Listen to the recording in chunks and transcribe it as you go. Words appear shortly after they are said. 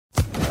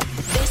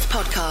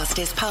podcast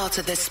is part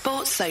of the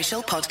Sports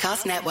Social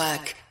Podcast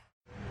Network.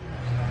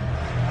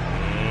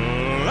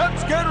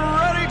 Let's get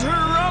ready to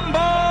rumble!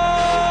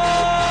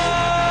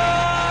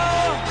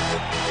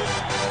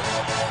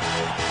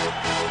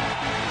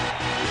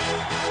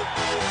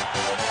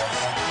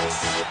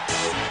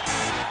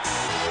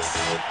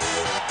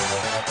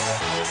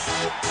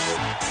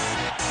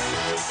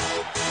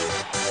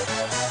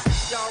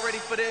 Y'all ready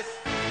for this?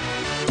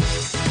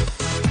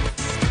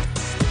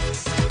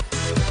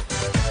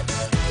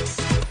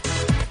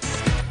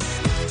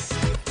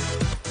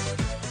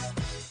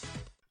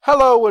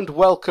 Hello and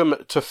welcome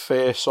to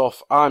Face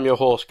Off. I'm your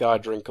host Guy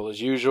Drinkle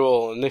as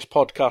usual. In this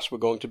podcast we're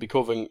going to be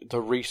covering the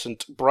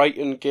recent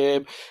Brighton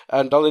game,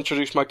 and I'll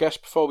introduce my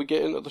guest before we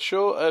get into the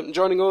show.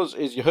 Joining us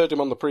is, you heard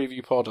him on the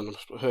preview pod and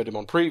heard him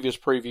on previous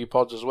preview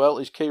pods as well,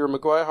 is Kieran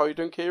Maguire. How are you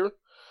doing, Kieran?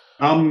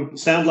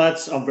 Sound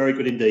lads, I'm very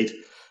good indeed.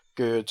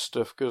 Good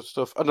stuff, good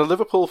stuff. And a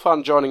Liverpool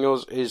fan joining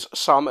us is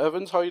Sam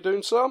Evans. How are you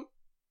doing, Sam?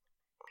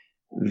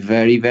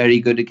 Very, very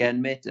good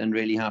again, mate, and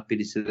really happy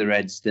to see the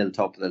Reds still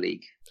top of the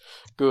league.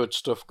 Good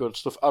stuff, good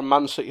stuff. And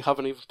Man City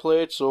haven't even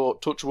played, so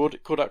touch wood,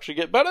 it could actually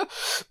get better.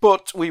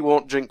 But we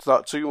won't jinx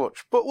that too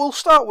much. But we'll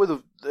start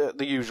with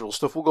the usual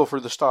stuff. We'll go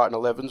through the starting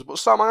 11s. But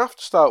Sam, I have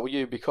to start with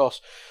you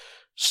because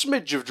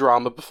smidge of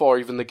drama before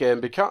even the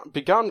game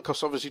began,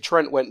 because obviously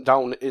Trent went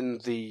down in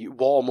the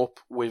warm-up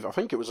with, I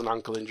think it was an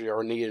ankle injury or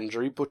a knee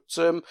injury, but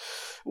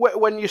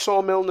when you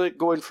saw Milner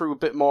going through a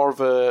bit more of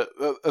a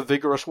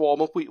vigorous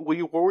warm-up, were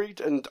you worried?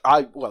 And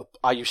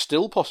are you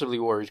still possibly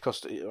worried?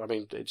 Because, I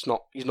mean, he's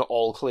not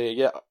all clear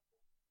yet,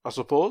 I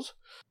suppose.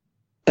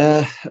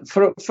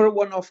 For a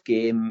one-off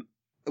game,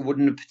 I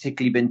wouldn't have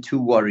particularly been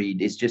too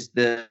worried. It's just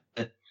the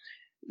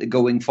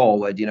going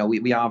forward, you know,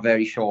 we are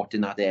very short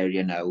in that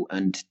area now,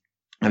 and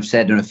I've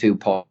said on a few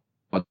pods,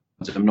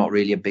 I'm not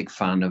really a big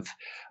fan of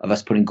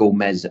us putting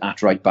Gomez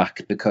at right back,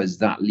 because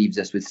that leaves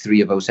us with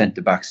three of our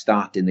centre-backs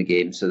starting the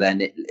game. So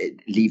then it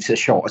leaves a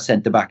shorter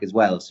centre-back as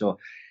well. So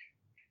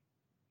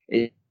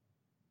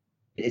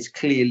it's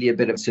clearly a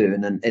bit of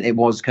concern. And it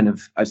was kind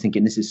of, I was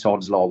thinking, this is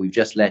Sod's Law. We've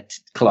just let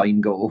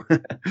Klein go.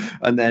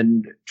 And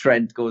then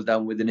Trent goes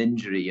down with an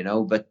injury, you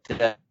know. But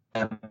to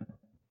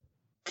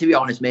be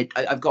honest, mate,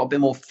 I've got a bit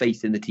more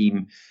faith in the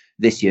team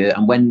this year.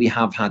 And when we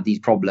have had these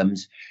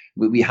problems,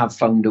 we have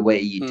found a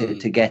way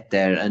to get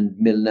there, and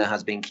Milner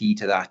has been key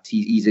to that.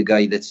 He's a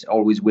guy that's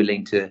always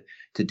willing to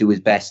do his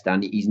best,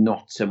 and he's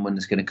not someone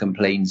that's going to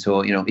complain.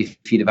 So, you know, if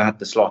he'd have had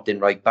to slot in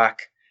right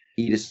back,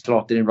 he'd have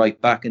slotted in right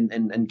back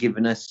and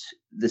given us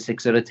the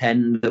 6 out of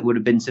 10 that would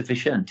have been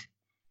sufficient.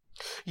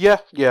 Yeah,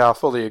 I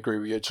fully agree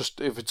with you.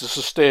 Just if it's a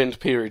sustained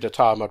period of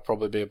time, I'd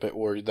probably be a bit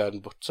worried then.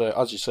 But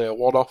as you say, a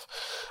one-off,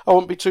 I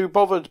won't be too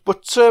bothered.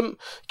 But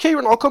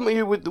Kieran, I'll come to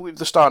you with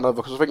the starting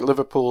level, because I think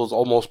Liverpool's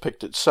almost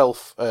picked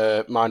itself,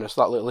 minus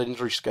that little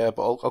injury scare.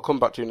 But I'll come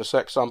back to you in a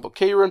sec, Sam. But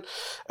Kieran,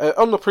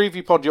 on the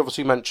preview pod, you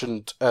obviously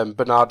mentioned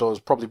Bernardo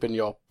has probably been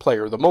your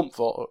player of the month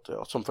or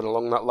something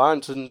along that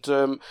lines, and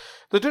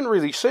they didn't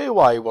really say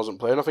why he wasn't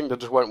playing. I think they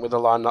just went with a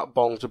line that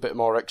bongs a bit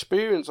more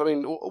experience. I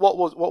mean, what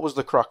was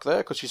the crack there?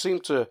 Because you seem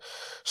to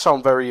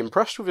sound very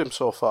impressed with him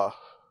so far.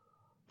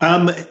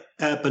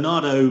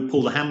 Bernardo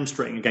pulled a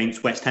hamstring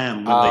against West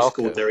Ham when they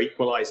scored their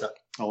equaliser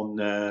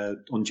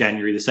on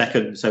January the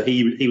 2nd. So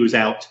he was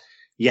out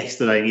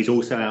yesterday, and he's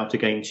also out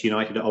against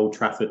United at Old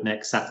Trafford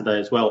next Saturday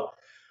as well.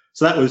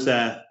 So that was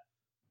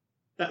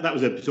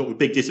a sort of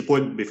big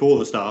disappointment before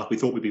the start. We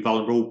thought we'd be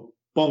vulnerable.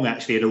 Bong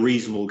actually had a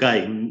reasonable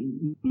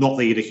game. Not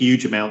that he had a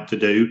huge amount to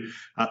do.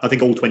 I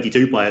think all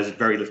 22 players had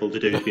very little to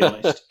do, to be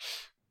honest.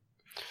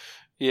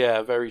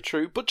 Yeah, very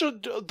true. But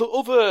the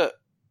other,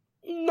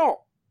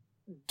 not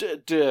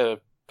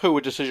poor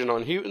decision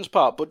on Houghton's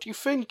part, but do you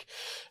think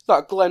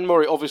that Glenn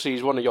Murray, obviously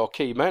he's one of your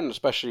key men,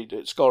 especially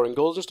scoring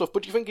goals and stuff,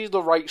 but do you think he's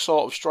the right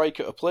sort of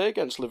striker to play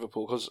against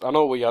Liverpool? Because I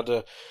know we had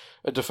a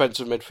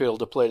defensive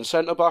midfielder playing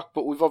centre-back,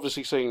 but we've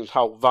obviously seen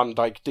how Van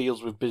Dijk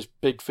deals with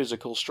big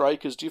physical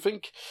strikers. Do you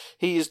think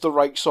he is the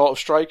right sort of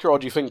striker, or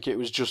do you think it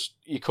was just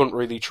you couldn't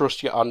really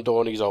trust your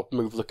Andonis or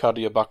move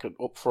Locadia back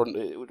up front?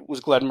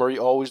 Was Glenn Murray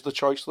always the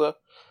choice there?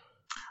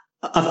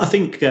 I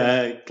think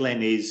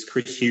Glenn is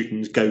Chris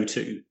Hughton's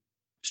go-to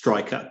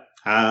striker.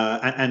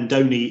 And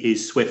Andoni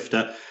is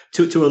swifter.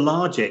 To a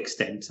large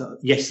extent,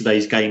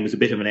 yesterday's game was a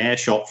bit of an air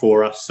shot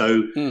for us.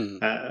 So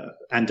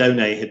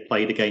Andoni had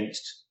played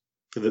against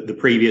the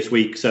previous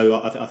week,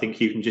 so I think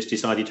Houghton just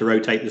decided to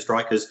rotate the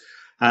strikers.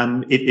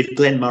 If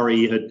Glenn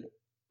Murray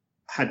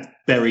had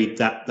buried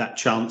that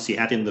chance he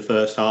had in the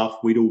first half,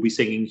 we'd all be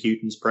singing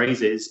Houghton's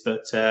praises.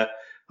 But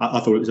I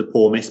thought it was a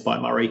poor miss by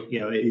Murray. You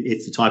know,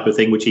 it's the type of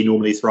thing which he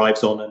normally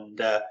thrives on, and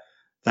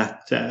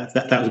that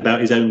was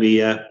about his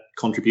only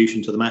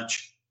contribution to the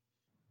match.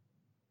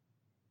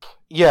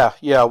 Yeah,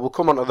 we'll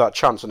come on to that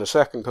chance in a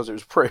second, because it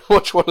was pretty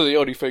much one of the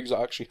only things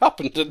that actually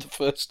happened in the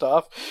first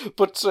half.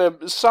 But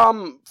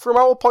Sam, from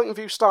our point of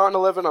view, starting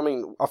 11, I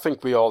mean, I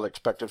think we all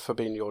expected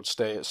Fabinho to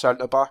stay at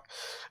centre-back.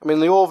 I mean,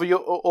 the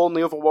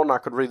only other one I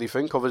could really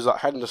think of is that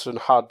Henderson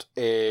had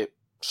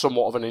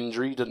somewhat of an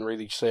injury, didn't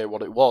really say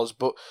what it was,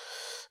 but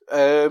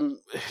Do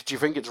you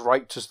think it's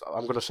right to,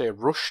 I'm going to say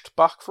rushed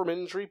back from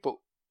injury, but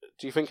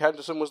do you think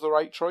Henderson was the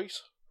right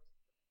choice?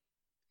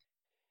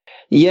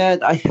 Yeah,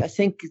 I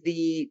think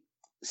the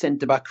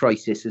centre-back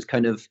crisis has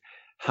kind of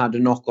had a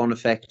knock-on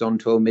effect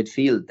onto our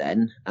midfield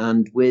then.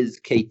 And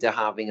with Keita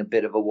having a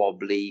bit of a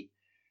wobbly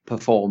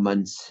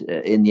performance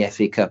in the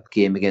FA Cup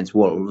game against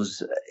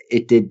Wolves,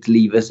 it did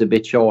leave us a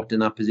bit short in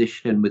that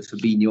position with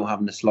Fabinho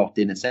having to slot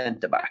in a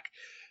centre-back.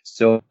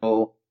 So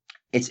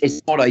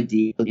it's not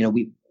ideal. You know,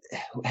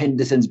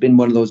 Henderson's been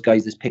one of those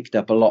guys that's picked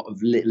up a lot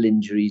of little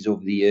injuries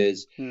over the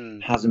years.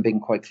 Hasn't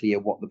been quite clear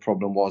what the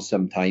problem was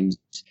sometimes.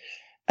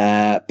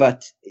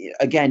 But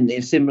again,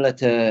 it's similar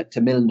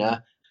to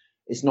Milner.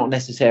 It's not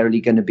necessarily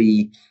going to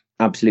be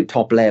absolute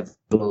top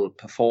level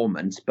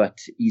performance, but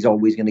he's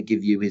always going to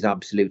give you his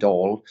absolute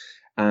all,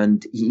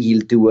 and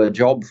he'll do a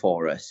job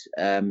for us.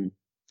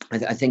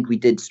 I think we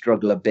did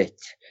struggle a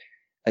bit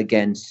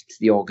against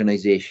the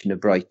organisation of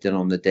Brighton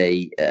on the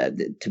day.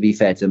 To be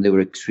fair to them, they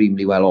were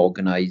extremely well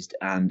organised,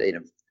 and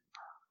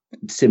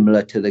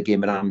similar to the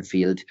game at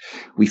Anfield,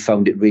 we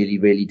found it really,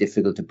 really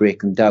difficult to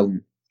break them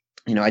down.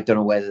 I don't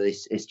know whether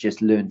it's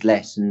just learned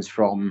lessons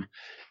from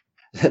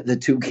the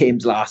two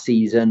games last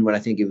season when I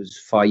think it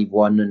was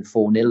 5-1 and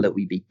 4-0 that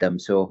we beat them.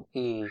 So,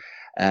 they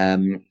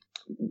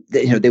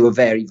were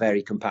very,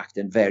 very compact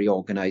and very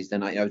organised,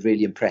 and I was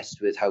really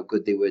impressed with how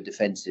good they were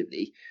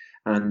defensively.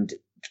 And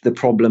the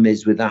problem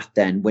is with that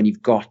then, when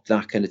you've got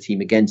that kind of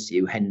team against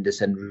you,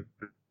 Henderson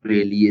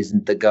really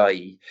isn't the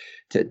guy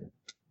to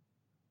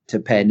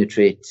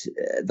penetrate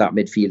that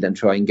midfield and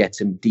try and get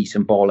some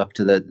decent ball up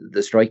to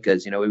the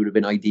strikers. It would have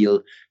been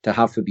ideal to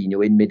have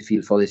Fabinho in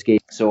midfield for this game.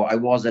 So I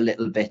was a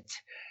little bit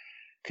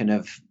kind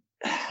of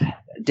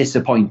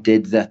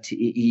disappointed that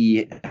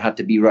he had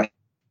to be rushed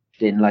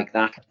in like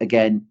that.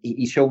 Again,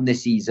 he's shown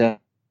this season,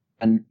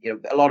 and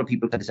a lot of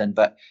people listen,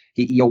 but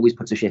he always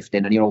puts a shift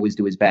in and he'll always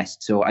do his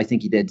best. So I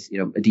think he did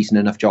a decent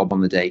enough job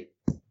on the day.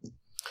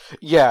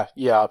 Yeah,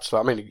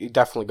 absolutely. I mean, he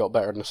definitely got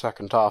better in the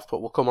second half,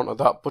 but we'll come on to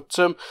that. But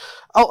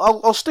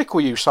I'll stick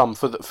with you, Sam,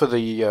 for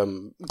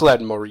the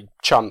Glenn Murray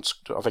chance.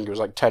 I think it was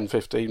like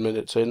 10-15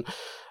 minutes in.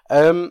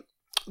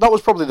 That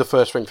was probably the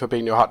first thing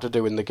Fabinho had to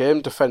do in the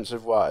game,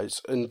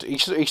 defensive-wise. And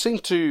he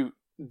seemed to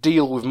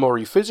deal with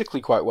Murray physically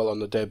quite well on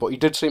the day, but he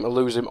did seem to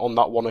lose him on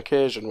that one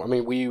occasion. I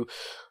mean, were you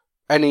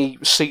any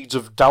seeds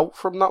of doubt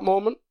from that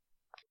moment?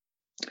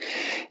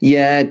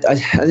 Yeah, I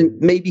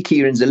think maybe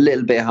Kieran's a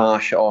little bit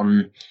harsh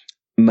on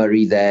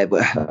Murray there,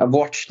 but I've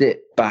watched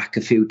it back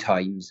a few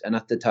times, and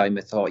at the time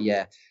I thought,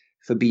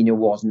 Fabinho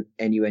wasn't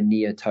anywhere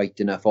near tight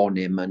enough on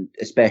him, and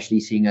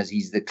especially seeing as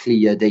he's the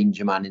clear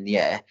danger man in the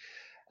air.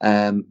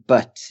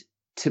 But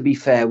to be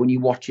fair, when you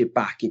watch it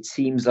back, it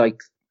seems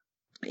like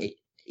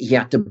he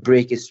had to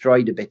break his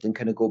stride a bit and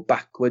kind of go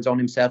backwards on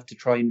himself to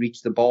try and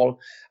reach the ball.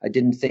 I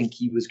didn't think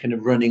he was kind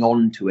of running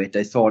onto it.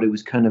 I thought it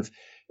was kind of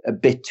a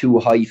bit too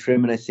high for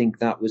him, and I think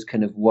that was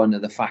kind of one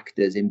of the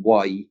factors in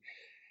why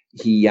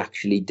he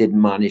actually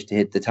didn't manage to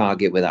hit the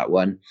target with that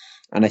one.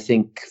 And I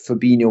think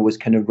Fabinho was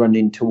kind of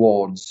running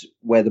towards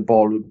where the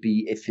ball would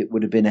be if it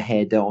would have been a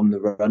header on the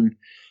run.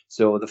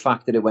 So the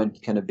fact that it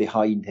went kind of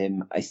behind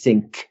him, I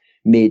think,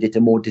 made it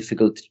a more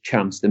difficult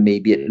chance than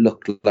maybe it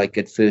looked like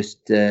at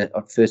first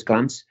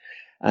glance.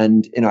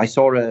 And I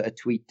saw a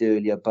tweet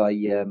earlier by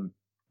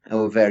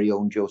our very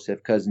own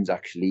Joseph Cousins,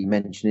 actually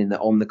mentioning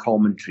that on the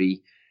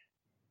commentary,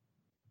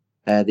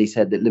 they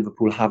said that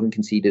Liverpool haven't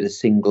conceded a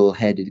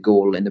single-headed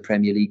goal in the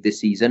Premier League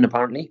this season,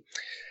 apparently.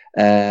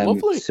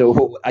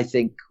 So I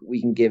think we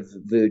can give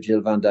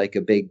Virgil van Dijk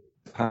a big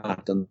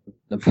pat on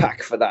the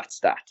back for that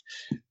stat.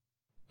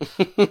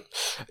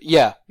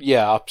 Yeah,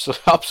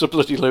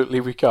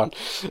 absolutely we can.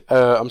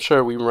 I'm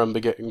sure we remember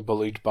getting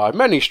bullied by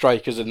many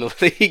strikers in the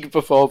league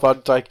before Van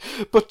Dijk.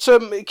 But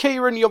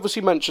Kieran, you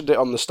obviously mentioned it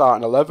on the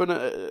starting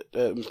 11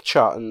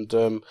 chat,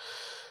 and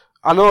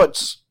I know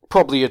it's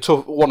probably a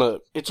tough one.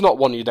 It's not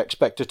one you'd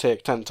expect to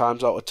take 10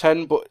 times out of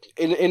 10, but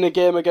in a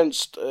game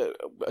against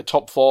a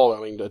top 4,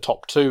 I mean a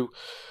top 2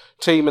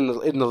 team in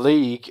the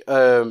league,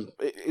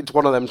 it's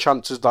one of them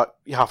chances that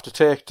you have to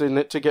take in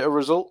it to get a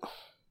result.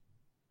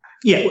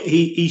 Yeah,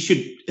 he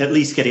should at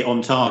least get it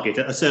on target.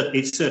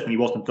 It certainly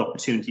wasn't an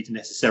opportunity to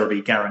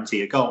necessarily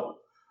guarantee a goal,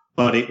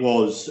 but it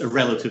was a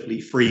relatively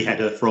free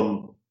header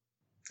from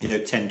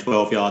 10,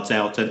 12 yards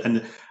out,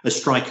 and a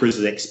striker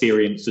as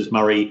experienced as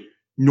Murray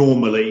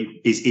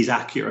normally is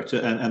accurate,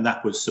 and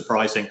that was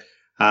surprising.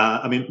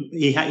 I mean,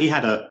 he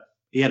had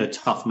a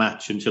tough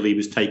match until he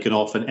was taken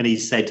off, and he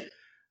said,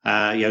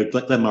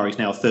 Glenn Murray's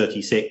now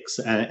 36,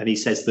 and he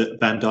says that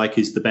Van Dijk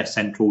is the best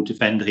central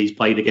defender he's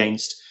played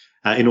against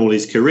in all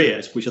his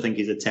careers, which I think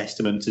is a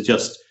testament to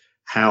just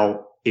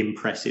how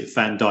impressive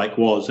Van Dijk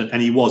was,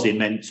 and he was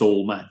immense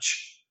all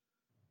match.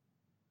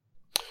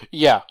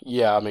 Yeah,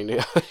 I mean,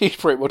 he's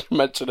pretty much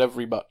immense in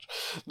every match.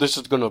 This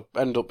is going to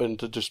end up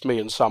into just me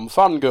and Sam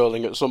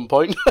fangirling at some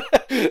point.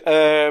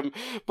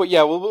 But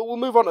yeah, we'll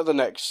move on to the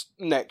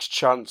next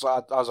chance.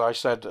 As I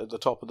said at the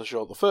top of the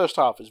show, the first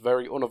half is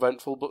very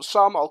uneventful. But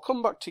Sam, I'll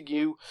come back to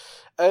you.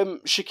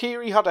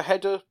 Shaqiri had a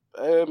header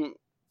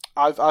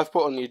I've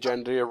put on the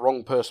agenda a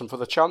wrong person for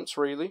the chance,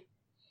 really.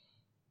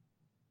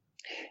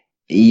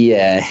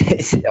 Yeah,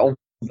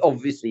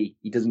 obviously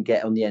he doesn't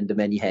get on the end of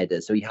many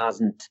headers, so he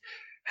hasn't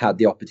had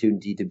the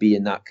opportunity to be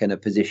in that kind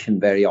of position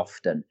very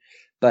often.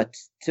 But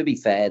to be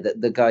fair,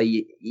 the guy,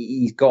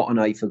 he's got an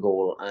eye for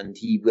goal, and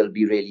he will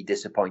be really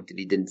disappointed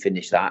he didn't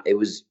finish that. It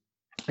was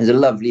a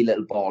lovely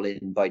little ball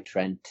in by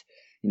Trent,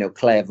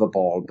 clever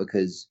ball,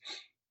 because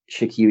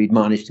Shaqiri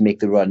managed to make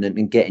the run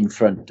and get in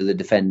front of the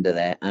defender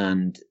there,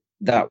 and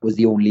that was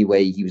the only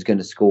way he was going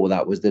to score.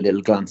 That was the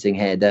little glancing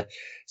header.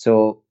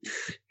 So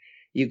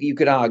you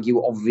could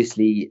argue,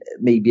 obviously,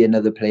 maybe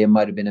another player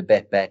might have been a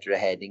bit better at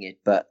heading it.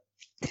 But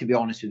to be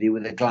honest with you,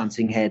 with a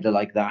glancing header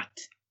like that,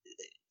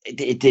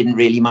 it didn't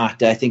really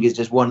matter. I think it's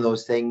just one of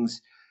those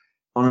things.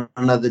 On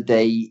another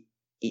day,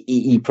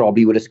 he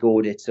probably would have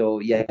scored it. So,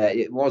 yeah,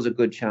 it was a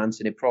good chance,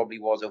 and it probably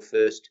was our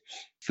first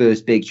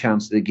big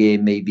chance of the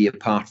game, maybe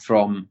apart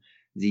from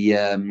the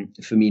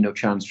Firmino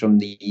chance from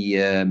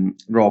the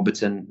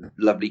Robertson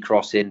lovely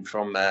cross in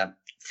from the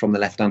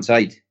left-hand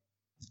side.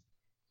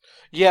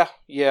 Yeah,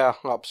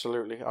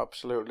 absolutely.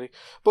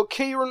 But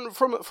Kieran,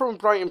 from a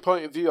Brighton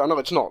point of view, I know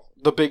it's not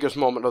the biggest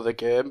moment of the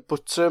game,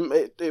 but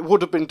it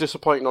would have been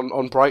disappointing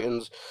on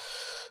Brighton's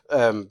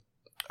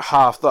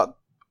half that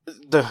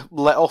they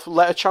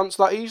let a chance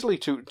that easily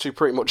to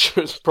pretty much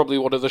probably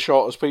one of the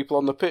shortest people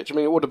on the pitch. I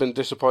mean, it would have been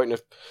disappointing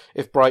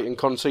if Brighton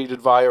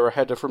conceded via a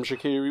header from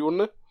Shaqiri,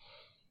 wouldn't it?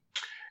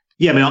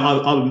 Yeah, I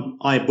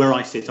mean, where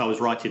I sit, I was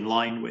right in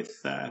line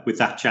with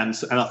that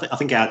chance, and I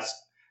think our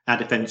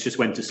defence just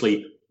went to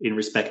sleep in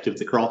respect of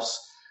the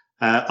cross.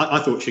 I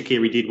thought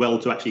Shaqiri did well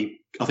to actually.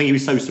 I think he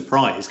was so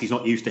surprised, he's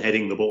not used to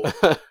heading the ball,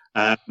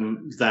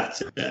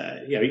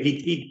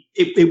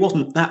 it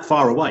wasn't that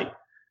far away.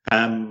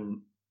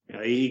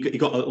 He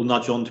got a little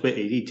nudge onto it.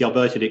 He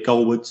diverted it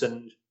goalwards,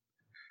 and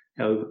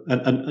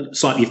a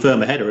slightly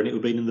firmer header, and it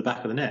would have been in the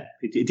back of the net.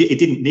 It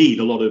didn't need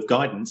a lot of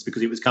guidance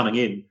because it was coming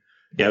in.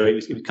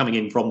 It was coming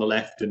in from the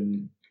left,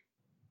 and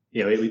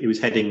it was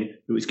heading.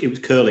 It was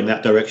curling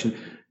that direction.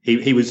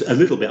 He was a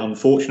little bit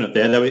unfortunate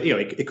there, though.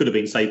 It could have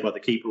been saved by the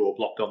keeper or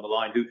blocked on the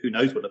line. Who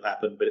knows what would have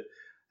happened?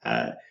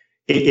 But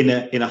in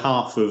a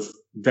half of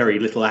very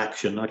little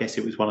action, I guess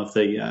it was one of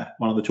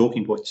the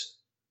talking points.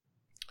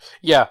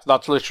 Yeah,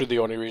 that's literally the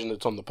only reason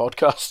it's on the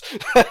podcast.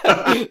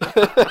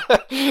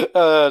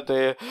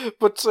 Dear.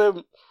 But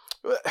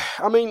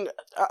I mean,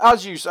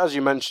 as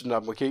you mentioned,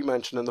 and we keep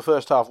mentioning, the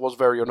first half was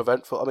very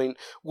uneventful. I mean,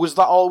 was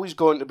that always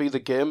going to be the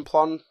game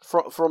plan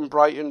from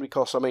Brighton?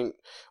 Because, I mean,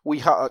 we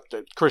had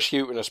Chris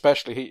Hughton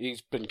especially,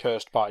 he's been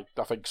cursed by,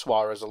 I think,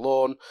 Suarez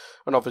alone,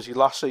 and obviously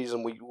last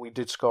season we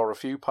did score a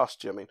few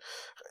past you. I mean,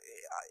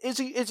 is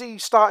he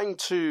starting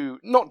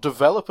to not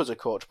develop as a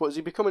coach, but is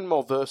he becoming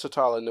more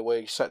versatile in the way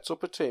he sets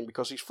up a team?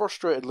 Because he's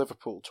frustrated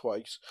Liverpool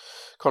twice,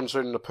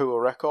 considering the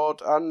poor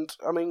record, and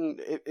I mean,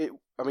 it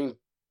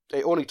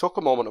only took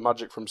a moment of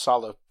magic from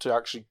Salah to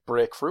actually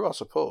break through, I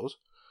suppose.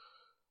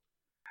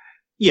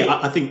 Yeah,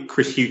 I think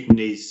Chris Hughton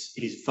is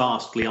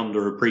vastly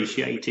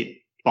underappreciated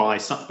by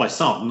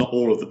some, not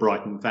all of the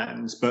Brighton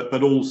fans,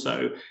 but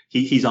also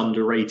he's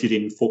underrated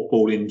in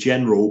football in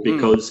general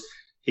because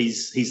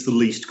he's the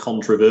least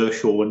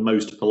controversial and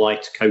most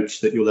polite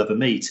coach that you'll ever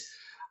meet.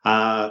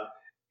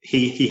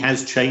 He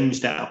has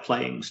changed our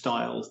playing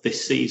style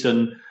this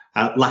season.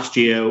 Last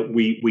year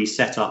we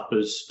set up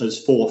as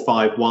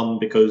 4-5-1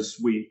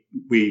 because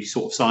we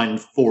sort of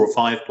signed 4 or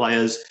 5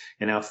 players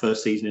in our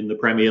first season in the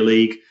Premier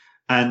League,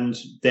 and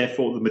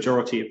therefore the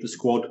majority of the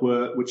squad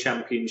were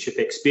Championship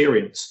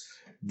experience.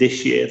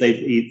 This year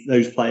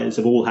those players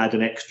have all had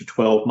an extra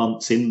 12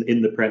 months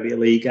in the Premier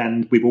League,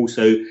 and we've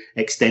also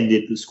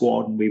extended the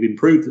squad and we've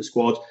improved the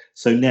squad.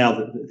 So now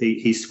that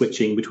he's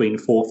switching between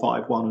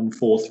 4-5-1 and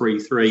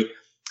 4-3-3.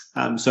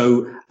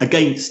 So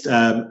against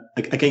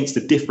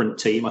a different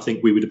team, I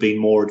think we would have been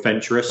more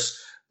adventurous.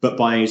 But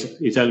by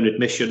his own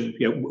admission,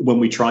 when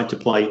we tried to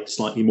play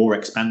slightly more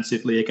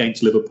expansively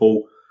against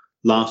Liverpool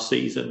last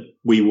season,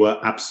 we were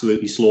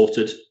absolutely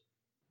slaughtered.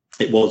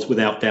 It was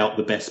without doubt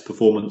the best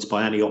performance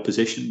by any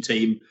opposition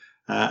team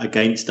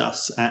against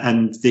us.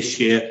 And this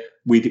year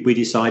we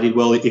decided,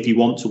 well, if you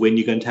want to win,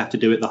 you're going to have to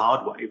do it the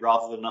hard way,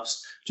 rather than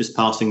us just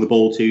passing the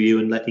ball to you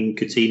and letting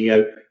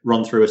Coutinho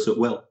run through us at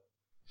will.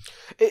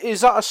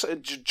 Is that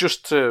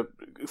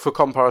for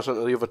comparison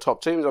to the other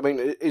top teams? I mean,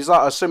 is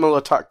that a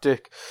similar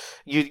tactic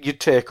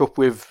you'd take up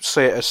with,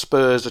 say, a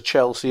Spurs, a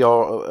Chelsea,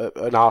 or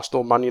an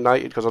Arsenal, Man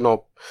United? Because I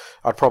know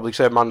I'd probably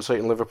say Man City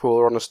and Liverpool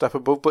are on a step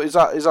above. But is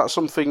that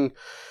something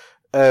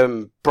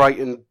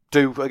Brighton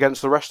do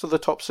against the rest of the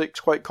top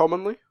 6 quite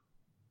commonly?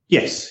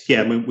 Yes,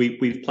 yeah. I mean,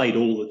 we've played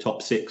all the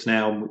top 6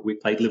 now.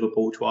 We've played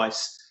Liverpool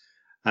twice.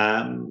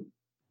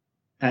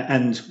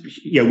 And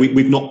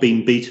we've not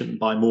been beaten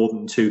by more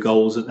than 2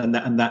 goals,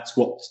 and that's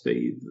what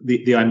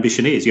the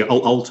ambition is.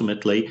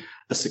 Ultimately,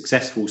 a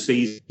successful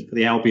season for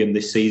the Albion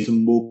this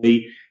season will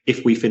be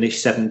if we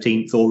finish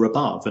 17th or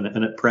above,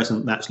 and at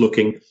present that's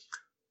looking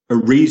a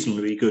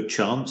reasonably good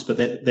chance, but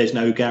there's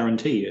no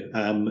guarantee.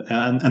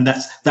 And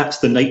that's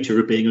the nature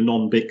of being a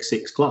non-Big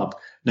 6 club.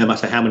 no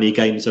matter how many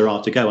games there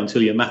are to go,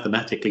 until you're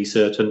mathematically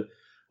certain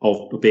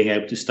of being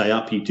able to stay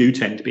up, you do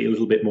tend to be a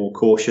little bit more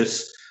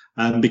cautious.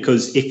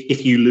 Because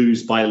if you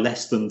lose by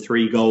less than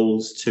 3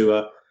 goals to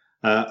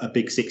a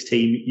Big Six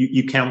team,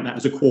 you count that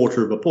as a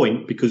quarter of a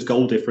point, because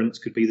goal difference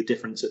could be the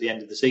difference at the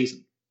end of the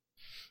season.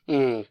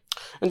 And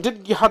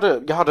you had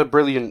a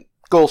brilliant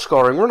goal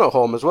scoring run at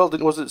home as well,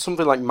 was it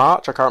something like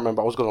March? I can't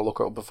remember. I was going to look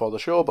it up before the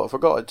show, but I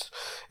forgot.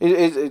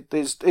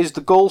 Is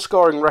the goal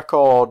scoring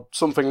record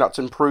something that's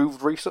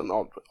improved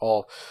recently,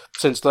 or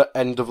since the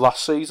end of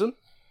last season?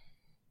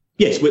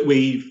 Yes,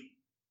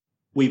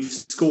 we've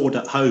scored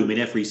at home in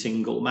every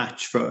single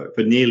match for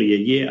nearly a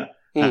year,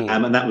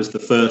 and that was the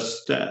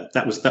first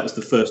that was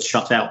the first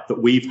shutout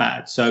that we've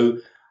had. So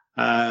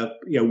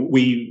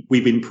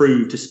we've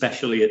improved,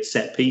 especially at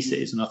set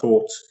pieces, and I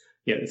thought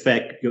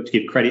fair to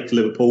give credit to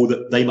Liverpool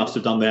that they must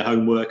have done their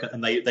homework,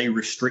 and they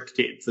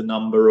restricted the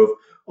number of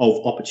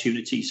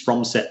opportunities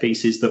from set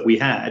pieces that we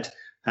had.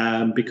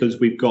 Because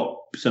we've got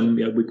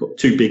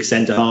 2 big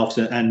centre halves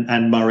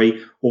and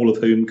Murray, all of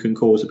whom can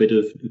cause a bit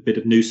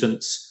of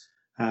nuisance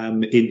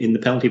in the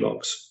penalty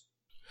box.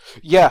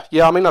 Yeah.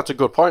 I mean, that's a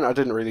good point. I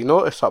didn't really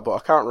notice that, but I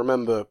can't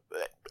remember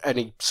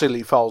any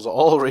silly fouls at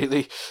all,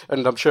 really.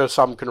 And I'm sure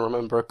Sam can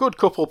remember a good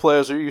couple of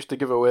players who used to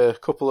give away a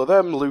couple of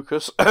them,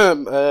 Lucas.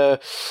 But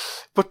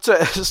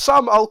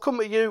Sam, I'll come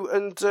to you.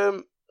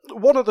 And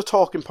one of the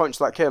talking points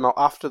that came out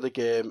after the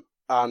game,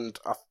 and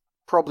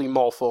probably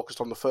more focused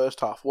on the first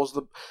half, was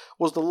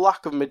the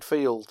lack of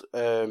midfield,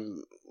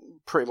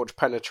 pretty much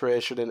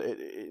penetration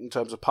in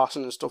terms of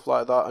passing and stuff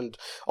like that. And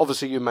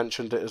obviously you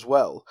mentioned it as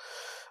well.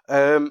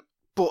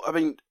 But I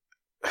mean,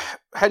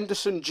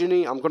 Henderson,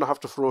 Ginny, I'm going to have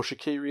to throw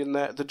Shaqiri in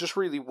there. They just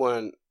really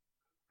weren't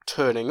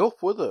turning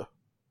up, were they?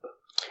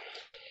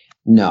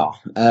 No.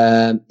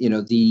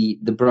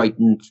 The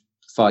Brighton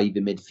 5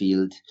 in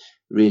midfield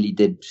really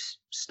did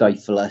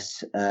stifle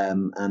us.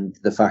 And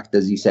the fact,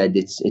 as you said,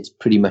 it's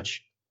pretty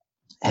much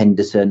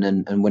Henderson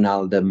and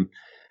Wijnaldum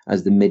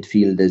as the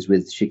midfielders,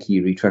 with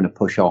Shaqiri trying to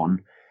push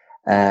on.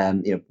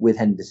 With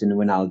Henderson and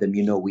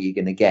Wijnaldum, what you're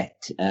going to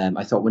get.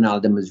 I thought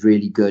Wijnaldum was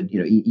really good.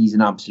 He's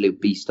an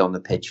absolute beast on the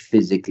pitch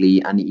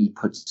physically, and he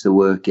puts the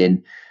work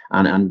in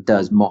and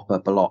does mop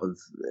up a lot of,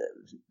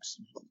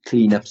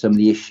 clean up some of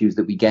the issues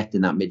that we get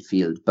in that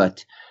midfield.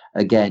 But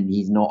again,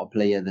 he's not a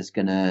player that's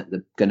gonna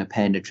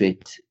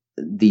penetrate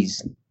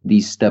these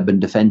stubborn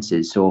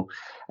defences. So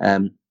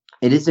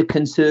it is a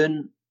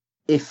concern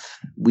if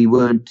we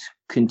weren't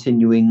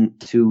continuing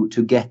to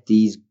get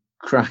these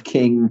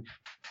cracking,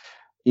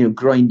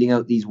 grinding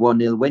out these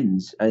 1-0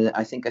 wins.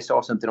 I think I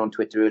saw something on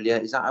Twitter earlier.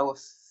 Is that our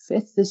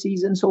 5th this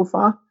season so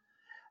far?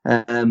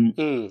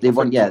 They've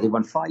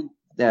won 5.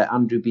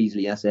 Andrew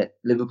Beasley, that's it.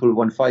 Liverpool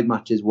won 5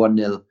 matches,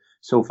 1-0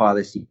 so far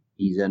this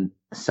season.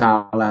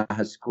 Salah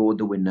has scored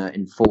the winner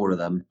in 4 of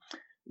them.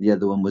 The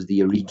other one was the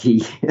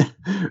Origi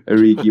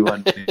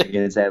one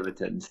against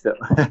Everton. So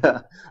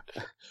I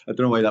don't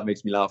know why that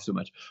makes me laugh so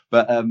much.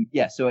 But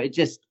so it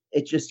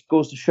just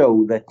goes to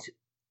show that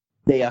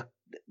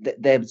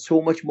they're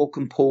so much more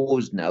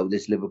composed now,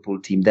 this Liverpool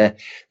team. They're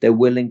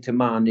willing to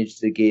manage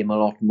the game a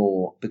lot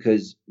more,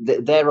 because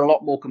they're a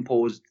lot more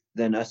composed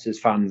than us as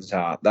fans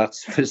are.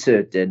 That's for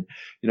certain.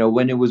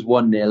 When it was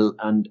 1-0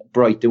 and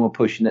Brighton were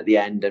pushing at the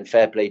end, and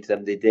fair play to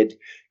them, they did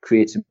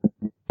create some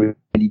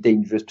really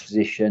dangerous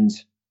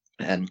positions.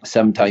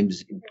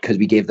 Sometimes because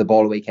we gave the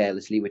ball away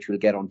carelessly, which we'll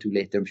get onto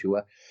later, I'm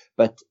sure.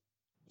 But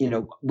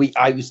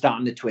I was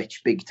starting to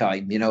twitch big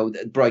time.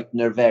 Brighton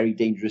are a very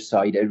dangerous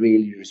side. I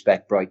really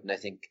respect Brighton. I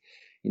think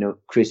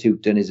Chris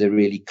Hughton is a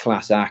really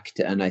class act,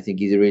 and I think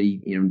he's a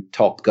really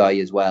top guy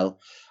as well.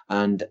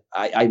 And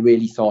I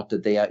really thought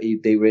that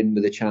they were in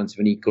with a chance of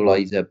an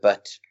equaliser.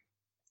 But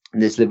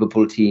this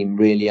Liverpool team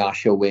really are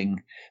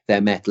showing their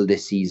mettle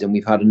this season.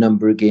 We've had a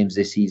number of games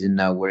this season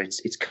now where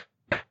it's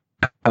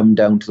come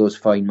down to those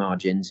fine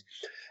margins.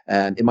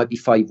 It might be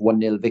 5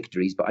 1-0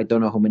 victories, but I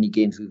don't know how many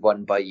games we've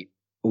won by a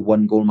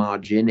 1-goal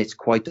margin. It's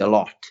quite a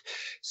lot.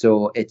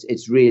 So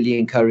it's really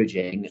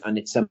encouraging, and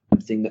it's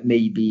something that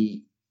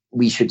maybe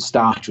we should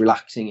start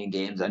relaxing in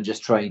games and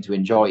just trying to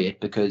enjoy it,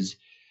 because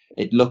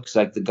it looks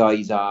like the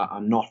guys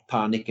are not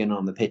panicking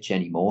on the pitch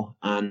anymore.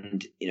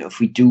 And if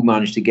we do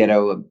manage to get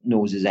our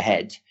noses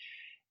ahead,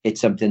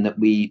 it's something that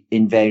we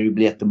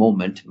invariably at the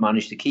moment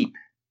manage to keep.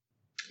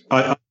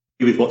 I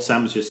agree with what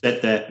Sam's just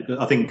said there, because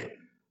I think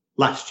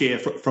last year,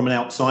 from an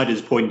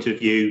outsider's point of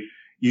view,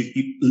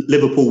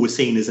 Liverpool was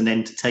seen as an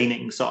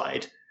entertaining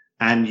side,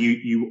 and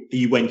you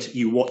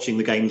watching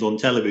the games on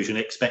television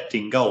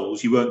expecting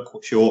goals. You weren't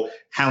quite sure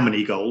how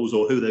many goals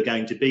or who they're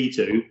going to be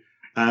to.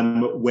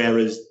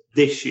 Whereas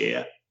this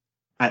year,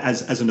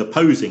 as an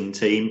opposing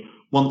team,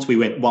 once we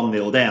went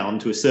 1-0 down,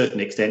 to a certain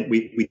extent,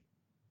 we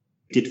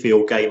did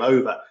feel game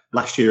over.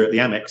 Last year at the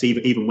Amex,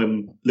 even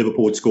when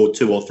Liverpool had scored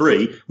 2 or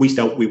 3, we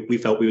felt we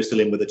were still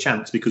in with a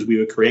chance, because we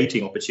were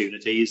creating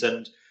opportunities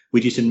and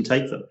we just didn't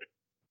take them.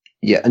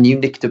 Yeah, and you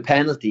nicked a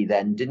penalty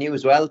then, didn't you,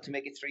 as well, to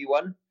make it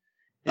 3-1?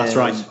 That's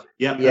right.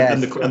 Yeah,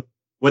 yes. And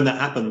when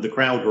that happened, the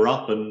crowd were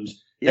up and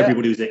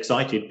everybody was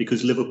excited,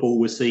 because Liverpool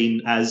was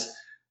seen as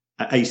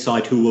a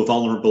side who were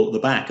vulnerable at the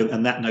back,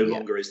 and that no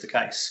longer is the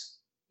case.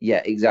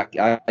 Yeah, exactly.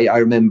 I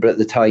remember at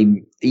the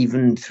time,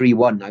 even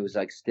 3-1, I was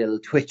like still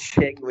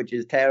twitching, which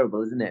is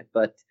terrible, isn't it?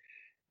 But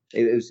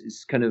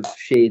it's kind of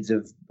shades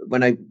of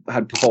when I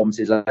had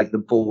performances like the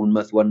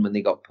Bournemouth one when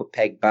they got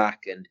pegged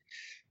back, and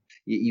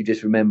you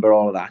just remember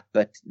all of that.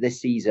 But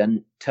this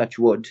season, touch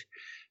wood,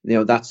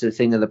 that's a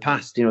thing of the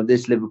past.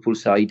 This Liverpool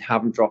side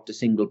haven't dropped a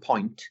single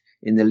point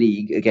in the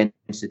league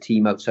against a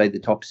team outside the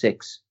top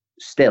six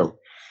still.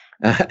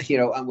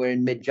 And we're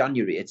in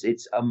mid-January.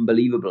 It's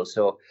unbelievable.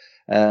 So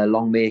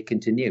long may it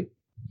continue.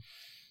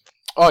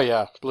 Oh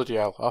yeah, bloody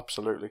hell,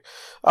 absolutely.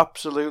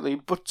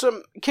 But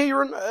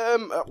Kieran,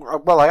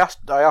 well, I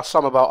asked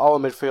Sam about our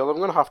midfield. I'm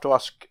going to have to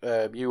ask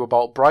you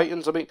about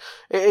Brighton's. I mean,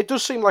 it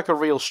does seem like a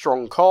real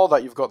strong core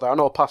that you've got there. I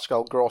know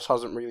Pascal Gross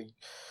hasn't really.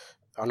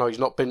 I know he's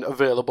not been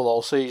available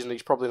all season.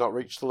 He's probably not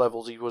reached the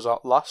levels he was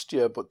at last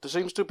year, but there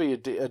seems to be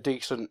a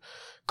decent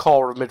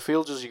core of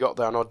midfielders you got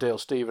there. I know Dale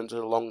Stevens is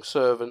a long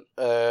servant.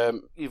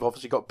 You've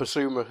obviously got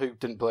Basuma, who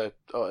didn't play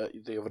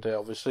the other day,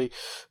 obviously,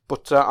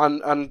 but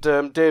and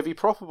Davy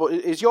Proper. But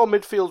is your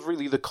midfield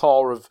really the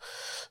core of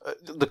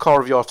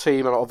your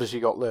team? And obviously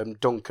you got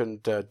Duncan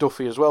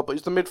Duffy as well. But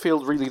is the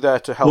midfield really there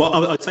to help?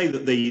 Well, I'd say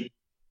that the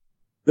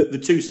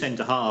two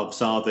centre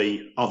halves are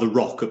the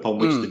rock upon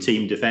which the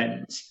team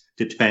defends.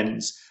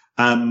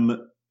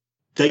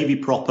 Davy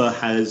Proper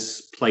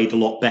has played a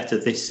lot better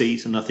this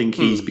season. I think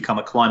he's become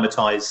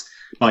acclimatised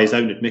by his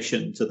own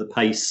admission to the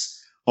pace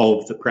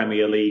of the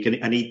Premier League,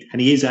 and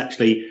he is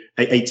actually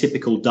a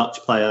typical Dutch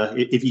player.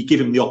 If you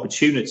give him the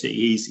opportunity,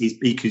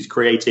 he's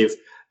creative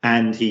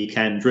and he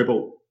can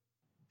dribble.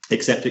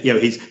 Except that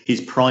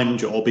his prime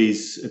job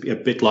is a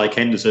bit like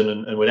Henderson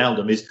and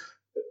Wijnaldum is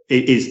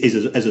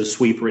as a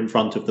sweeper in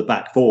front of the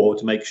back four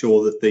to make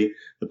sure that the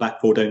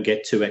back four don't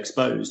get too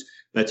exposed.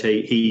 But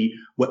he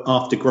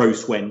after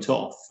Gross went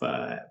off,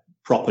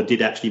 Proper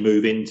did actually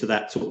move into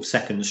that sort of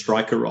second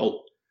striker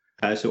role,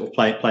 sort of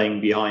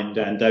playing behind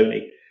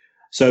Andoni.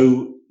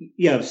 So,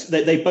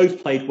 they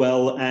both played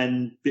well,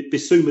 and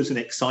Bissouma's an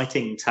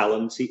exciting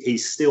talent.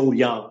 He's still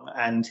young,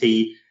 and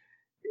he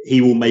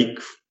will make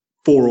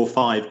 4 or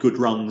 5 good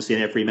runs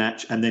in every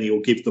match, and then he'll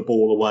give the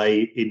ball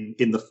away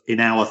in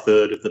our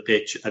third of the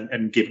pitch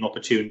and give an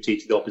opportunity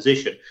to the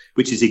opposition,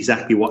 which is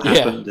exactly what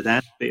happened at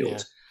Anfield.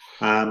 Yeah.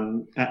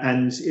 And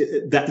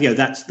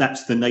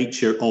that's the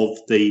nature of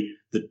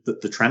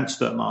the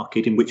transfer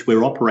market in which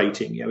we're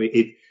operating.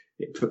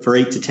 For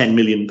 £8 to £10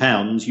 million,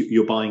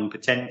 you're buying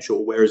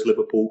potential, whereas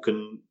Liverpool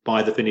can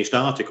buy the finished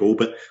article,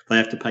 but they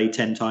have to pay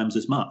 10 times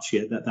as much.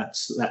 Yeah,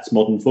 that's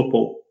modern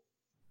football.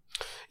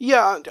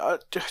 Yeah,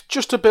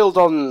 just to build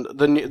on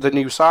the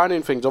new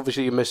signing things,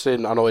 obviously you're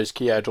missing, I know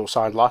Izquierdo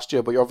signed last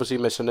year, but you're obviously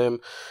missing him.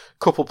 A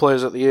couple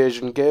players at the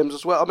Asian Games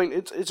as well. I mean,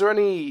 is there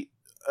any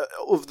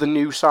of the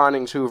new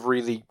signings who have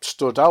really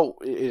stood out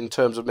in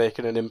terms of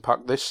making an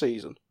impact this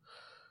season?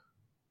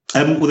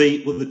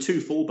 The two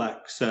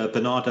fullbacks,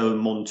 Bernardo and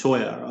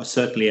Montoya, are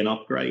certainly an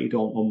upgrade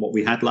on what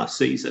we had last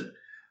season.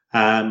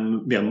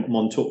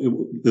 Montoya,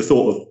 the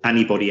thought of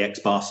anybody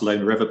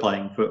ex-Barcelona ever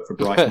playing for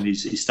Brighton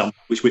is something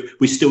which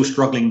we're still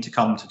struggling to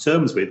come to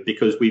terms with,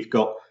 because we've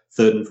got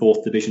third and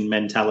fourth division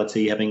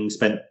mentality, having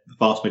spent the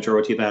vast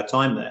majority of our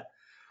time there.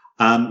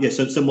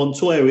 So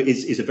Montoya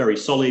is a very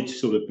solid,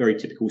 sort of very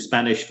typical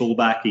Spanish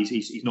fullback.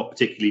 He's not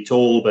particularly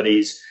tall, but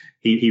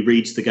he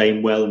reads the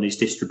game well, and his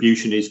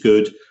distribution is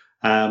good.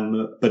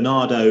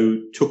 Bernardo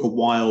took a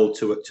while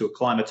to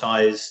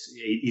acclimatise.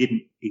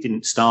 He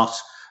didn't start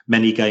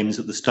many games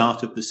at the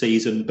start of the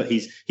season, but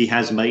he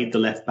has made the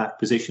left back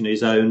position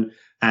his own.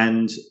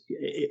 And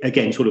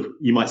again, sort of,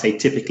 you might say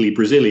typically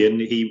Brazilian,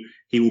 he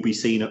will be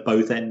seen at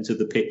both ends of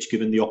the pitch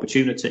given the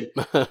opportunity.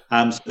 So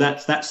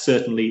that's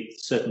certainly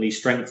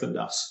strengthened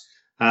us.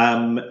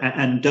 And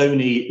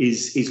Andoni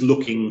is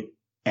looking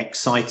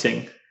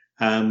exciting.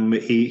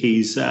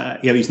 He's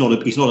not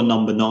a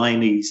number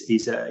 9.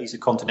 He's a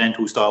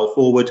continental style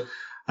forward.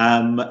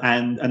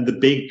 And the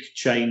big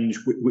change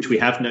which we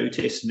have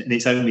noticed, and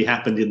it's only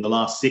happened in the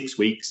last 6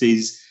 weeks,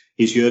 is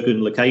Jurgen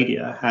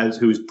Locadia,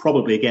 who is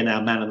probably again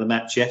our man of the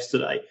match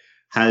yesterday,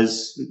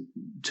 has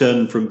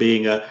turned from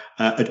being a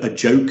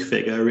joke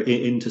figure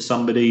into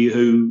somebody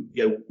who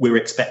we're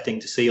expecting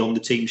to see on the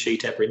team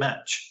sheet every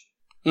match.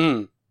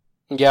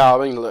 Yeah,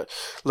 I mean,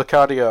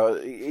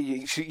 Locadia,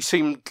 he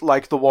seemed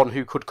like the one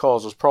who could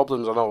cause us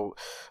problems.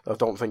 I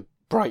don't think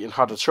Brighton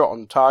had a shot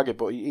on target,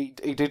 but he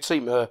did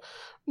seem to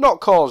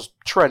not cause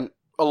Trent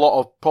a lot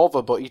of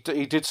bother, but he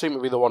did seem to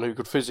be the one who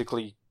could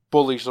physically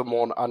bully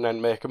someone and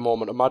then make a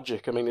moment of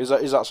magic. I mean, is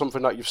that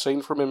something that you've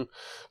seen from him?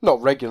 Not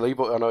regularly,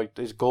 but I know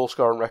his goal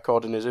scoring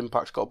record and his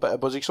impact's got better.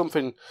 But is he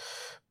something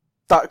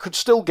that could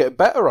still get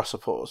better, I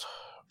suppose?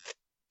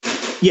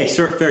 Yes,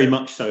 very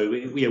much so.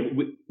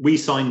 We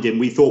signed him.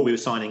 We thought we were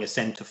signing a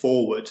centre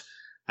forward,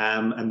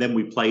 and then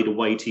we played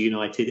away to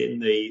United in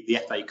the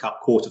FA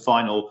Cup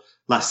quarter-final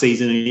last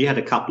season, and he had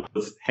a couple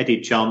of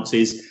headed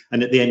chances,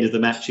 and at the end of the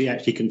match he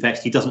actually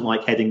confessed he doesn't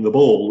like heading the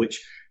ball,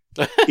 which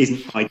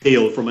isn't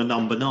ideal from a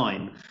number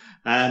 9.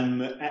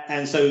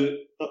 And so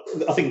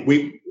I think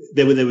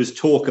there was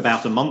talk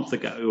about a month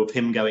ago of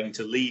him going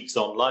to Leeds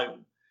on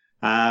loan.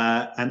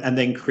 And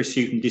then Chris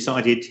Hughton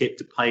decided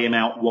to play him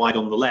out wide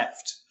on the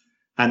left.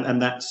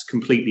 And that's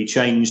completely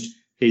changed.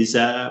 His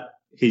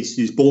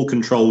ball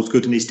control is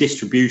good and his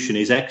distribution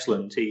is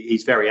excellent.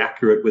 He's very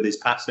accurate with his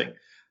passing.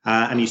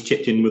 And he's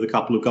chipped in with a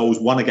couple of goals,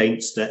 one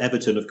against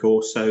Everton, of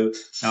course. So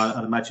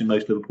I'd imagine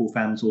most Liverpool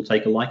fans will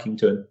take a liking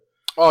to him.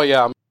 Oh,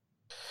 yeah.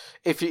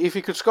 If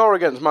you could score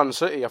against Man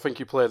City, I think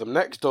you play them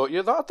next, don't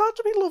you? That'd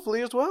be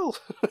lovely as well.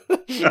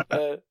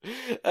 But,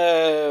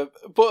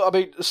 I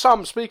mean,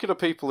 Sam, speaking of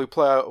people who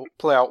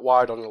play out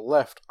wide on the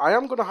left, I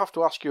am going to have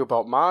to ask you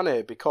about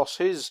Mane, because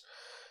his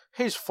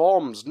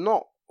form's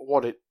not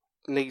what it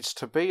needs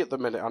to be at the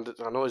minute, and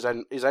I know his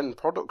end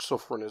product's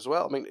suffering as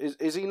well. I mean,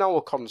 is he now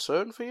a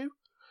concern for you?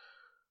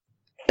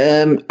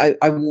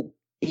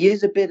 He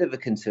is a bit of a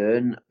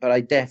concern, but I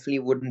definitely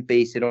wouldn't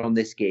base it on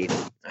this game.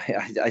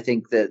 I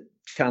think that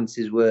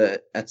chances were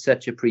at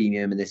such a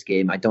premium in this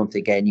game. I don't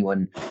think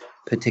anyone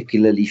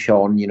particularly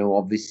shone. You know,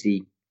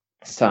 obviously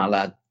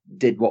Salah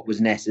did what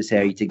was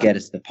necessary to get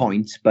us the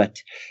points,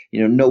 but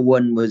you know, no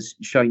one was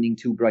shining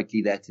too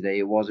brightly there today.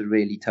 It was a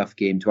really tough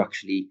game to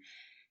actually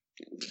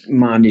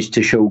manage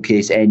to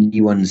showcase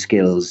anyone's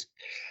skills.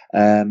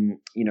 You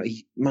know,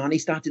 Mane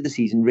started the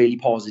season really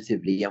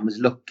positively and was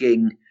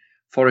looking,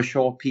 for a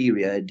short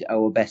period,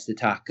 our best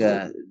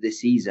attacker this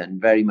season,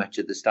 very much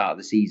at the start of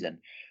the season.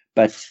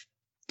 But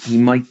he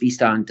might be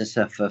starting to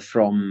suffer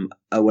from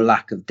our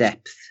lack of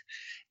depth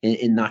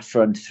in that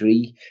front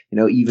three. You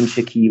know, even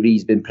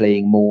Shaqiri's been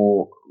playing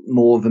more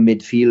of a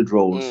midfield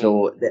role,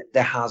 so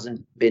there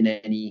hasn't been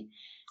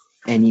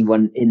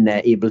anyone in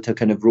there able to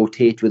kind of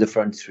rotate with the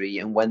front three.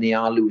 And when they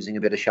are losing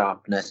a bit of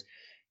sharpness,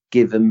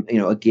 give them, you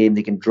know, a game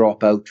they can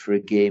drop out for a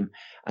game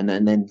and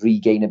then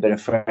regain a bit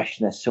of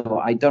freshness.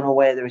 So I don't know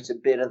whether it's a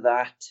bit of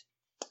that.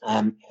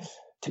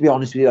 To be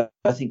honest with you,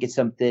 I think it's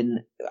something,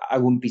 I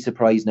wouldn't be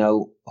surprised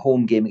now.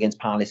 Home game against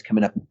Palace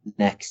coming up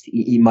next.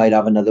 He might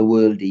have another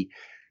worldie.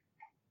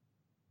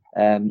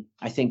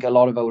 I think a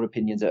lot of our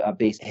opinions are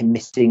based on him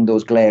missing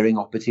those glaring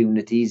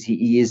opportunities.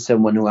 He is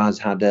someone who has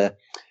had a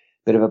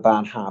bit of a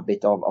bad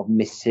habit of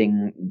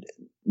missing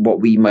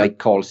what we might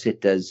call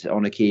sitters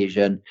on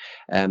occasion.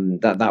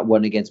 That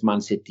one against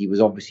Man City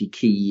was obviously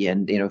key,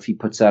 and you know, if he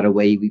puts that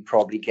away, we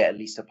probably get at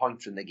least a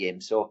point from the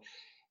game. So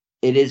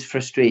it is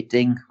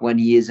frustrating when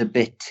he is a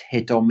bit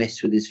hit or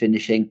miss with his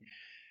finishing.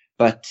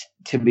 But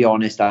to be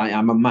honest,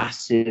 I'm a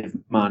massive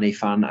Mane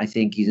fan. I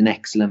think he's an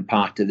excellent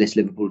part of this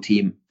Liverpool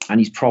team, and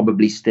he's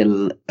probably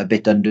still a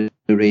bit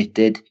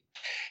underrated.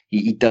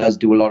 He does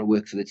do a lot of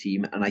work for the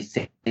team, and I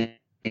think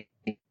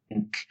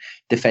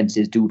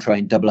defences do try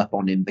and double up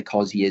on him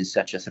because he is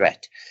such a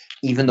threat.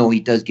 Even though he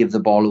does give the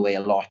ball away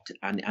a lot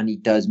and he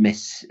does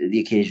miss the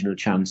occasional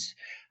chance,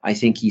 I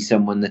think he's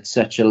someone that's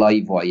such a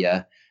live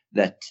wire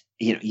that,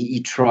 you know,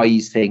 he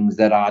tries things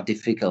that are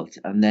difficult,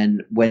 and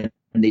then when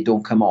they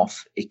don't come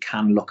off, it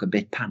can look a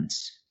bit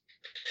pants.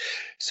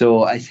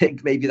 So I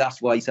think maybe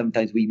that's why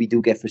sometimes we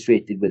do get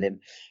frustrated with him.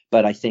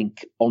 But I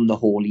think on the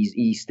whole,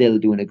 he's still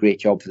doing a great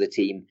job for the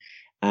team.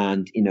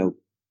 And, you know,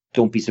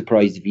 don't be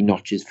surprised if he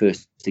notches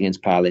first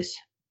against Palace.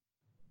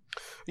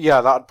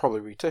 Yeah, that'd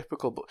probably be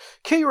typical. But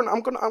Kieran,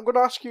 I'm gonna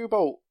ask you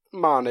about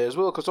Mane as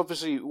well, because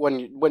obviously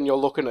when you're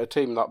looking at a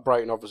team that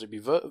Brighton obviously be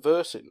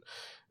versing,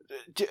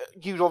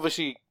 you'd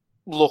obviously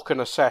look and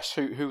assess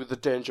who the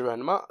danger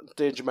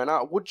men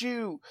are. Would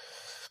you,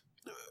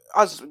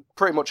 as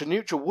pretty much a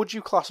neutral, would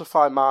you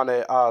classify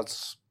Mane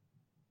as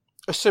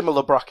a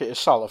similar bracket as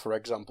Salah, for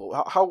example?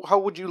 How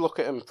would you look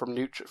at him from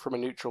a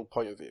neutral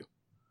point of view?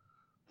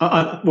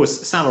 Well,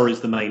 Salah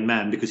is the main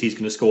man because he's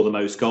going to score the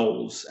most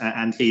goals,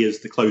 and he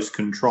is the close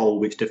control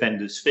which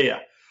defenders fear.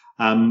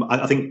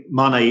 I think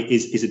Mane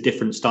is a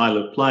different style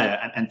of player,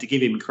 and to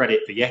give him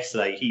credit for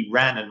yesterday, he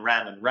ran and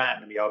ran and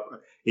ran. I mean,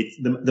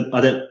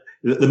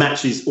 the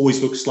matches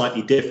always look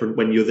slightly different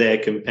when you're there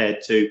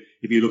compared to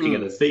if you're looking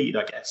at a feed,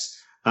 I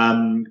guess.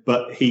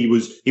 But he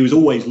was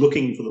always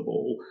looking for the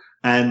ball,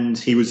 and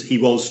he was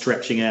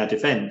stretching our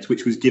defence,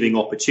 which was giving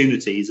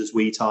opportunities as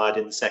we tired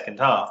in the second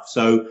half.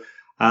 So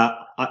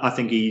I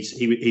think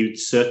he would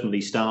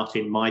certainly start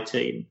in my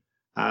team.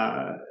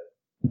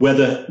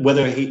 Whether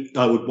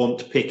I would want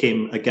to pick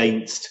him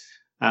against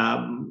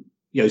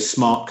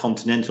smart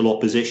continental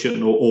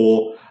opposition,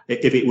 or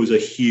if it was a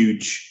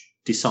huge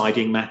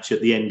deciding match at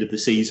the end of the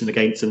season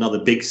against another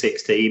Big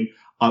Six team,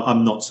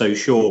 I'm not so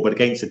sure. But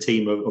against a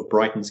team of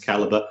Brighton's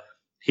calibre,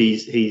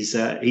 he's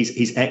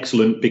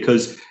excellent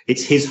because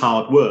it's his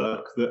hard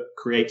work that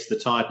creates the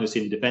tiredness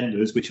in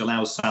defenders, which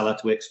allows Salah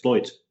to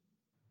exploit.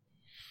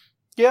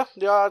 Yeah,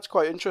 it's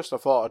quite interesting.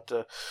 I thought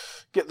I'd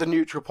get the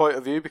neutral point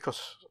of view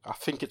because I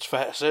think it's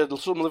fair to say that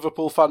some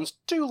Liverpool fans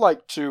do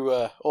like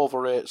to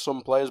overrate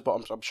some players,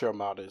 but I'm sure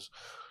Mane is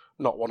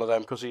not one of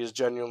them because he is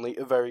genuinely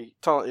a very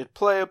talented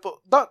player. But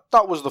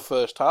that was the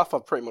first half.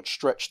 I've pretty much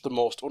stretched the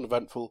most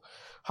uneventful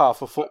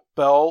half of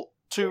football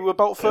to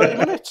about 30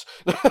 minutes,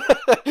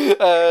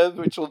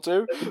 which will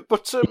do.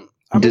 But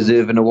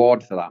Deserve an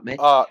award for that, mate.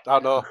 I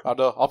know.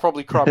 I'll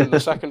probably cram in the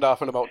second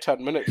half in about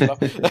 10 minutes now.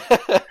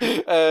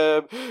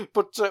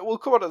 But we'll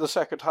come on to the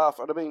second half,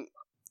 and I mean,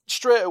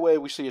 straight away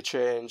we see a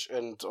change,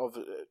 and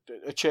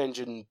a change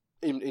in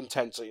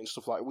intensity and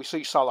stuff like that. We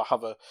see Salah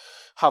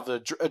have a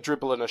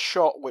dribble and a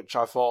shot, which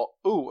I thought,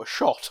 ooh, a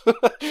shot.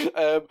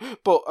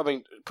 But I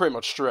mean, pretty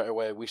much straight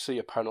away we see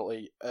a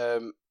penalty.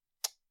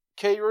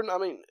 Kieran, I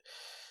mean,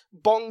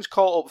 Bong's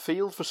caught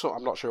upfield for some.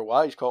 I'm not sure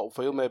why he's caught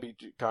upfield. Maybe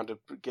kind of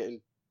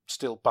getting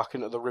still back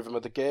into the rhythm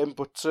of the game.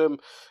 But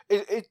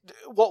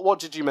what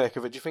did you make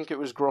of it? Do you think it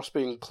was Gross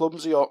being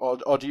clumsy,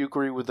 or do you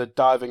agree with the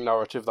diving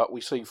narrative that we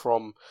see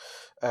from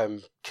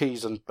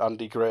Keys and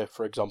Andy Gray,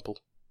 for example?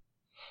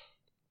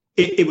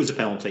 It was a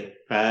penalty.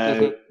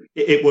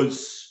 It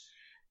was.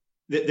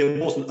 There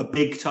wasn't a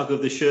big tug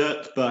of the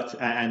shirt,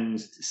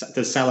 and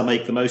does Salah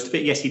make the most of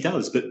it? Yes, he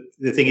does. But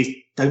the thing is,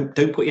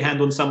 don't put your hand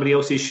on somebody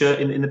else's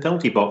shirt in the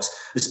penalty box,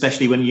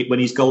 especially when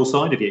he's goal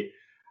side of you.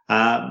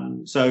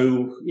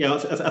 So yeah,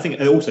 I think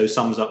it also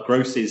sums up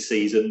Gross's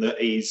season that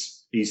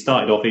he's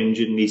started off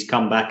injured and he's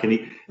come back and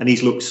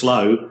he's looked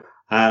slow.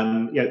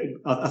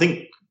 I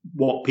think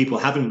what people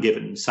haven't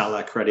given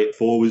Salah credit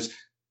for was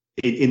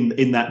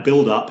in that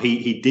build-up,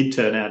 he did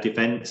turn our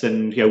defence,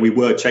 and we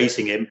were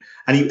chasing him,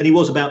 and he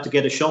was about to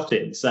get a shot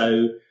in.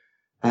 So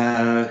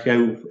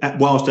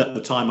whilst at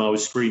the time I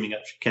was screaming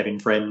at Kevin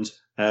Friend,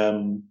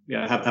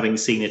 having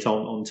seen it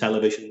on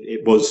television,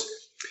 it was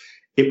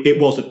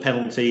a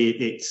penalty.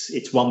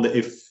 It's one that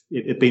if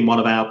it had been one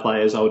of our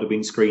players, I would have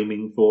been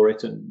screaming for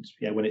it. And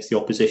when it's the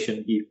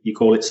opposition, you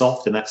call it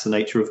soft, and that's the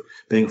nature of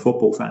being a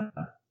football fan.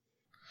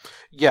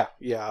 Yeah,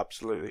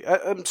 absolutely.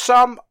 And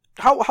Sam,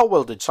 how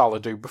well did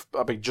Salah do?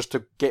 I mean, just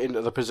to get into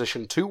the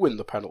position to win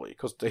the penalty,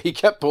 because he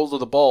kept hold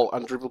of the ball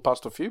and dribbled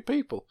past a few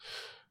people.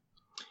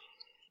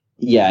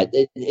 Yeah,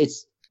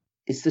 it's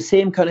the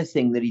same kind of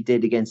thing that he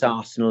did against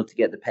Arsenal to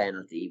get the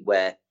penalty,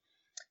 where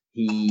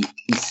he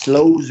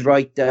slows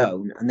right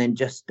down and then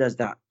just does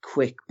that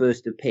quick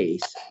burst of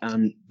pace,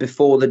 and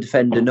before the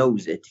defender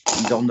knows it,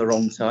 he's on the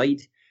wrong side,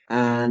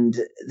 and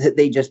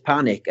they just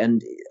panic.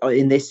 And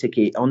on this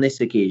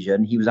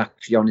occasion, he was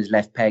actually on his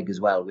left peg as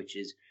well, which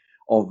is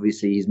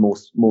obviously his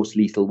most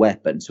lethal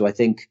weapon. So I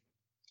think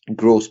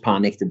Gross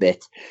panicked a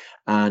bit,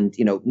 and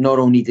not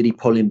only did he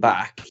pull him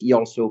back, he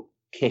also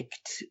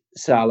kicked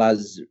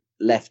Salah's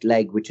left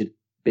leg, which had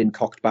been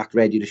cocked back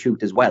ready to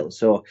shoot as well.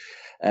 So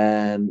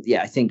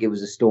I think it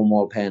was a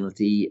stonewall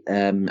penalty.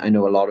 I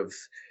know a lot of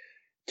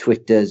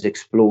Twitter's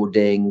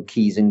exploding,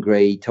 Keys and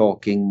Gray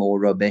talking more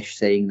rubbish,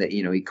 saying that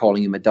he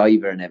calling him a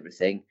diver and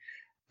everything.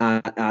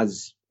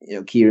 As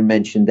Kieran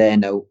mentioned there,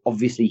 now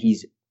obviously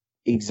he's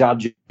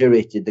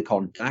exaggerated the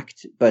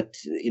contact, but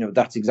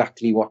that's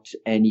exactly what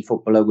any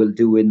footballer will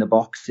do in the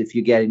box if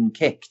you're getting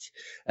kicked.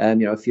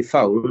 If you're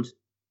fouled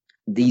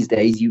these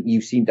days,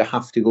 you seem to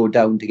have to go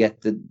down to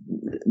get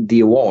the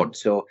award.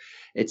 So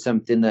it's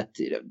something that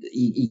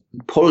he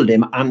pulled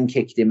him and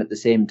kicked him at the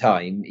same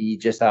time. He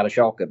just had a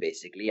shocker,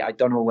 basically. I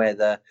don't know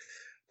whether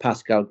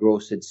Pascal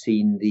Gross had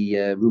seen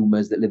the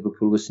rumours that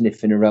Liverpool was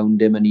sniffing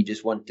around him, and he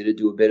just wanted to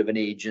do a bit of an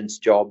agent's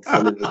job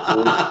for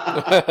Liverpool,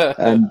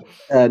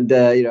 and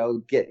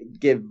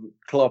give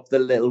Klopp the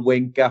little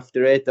wink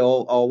after it,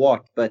 or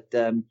what. But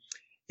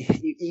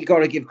you got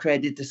to give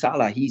credit to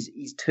Salah.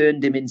 He's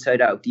turned him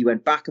inside out. He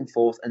went back and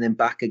forth and then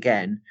back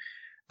again,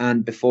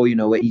 and before you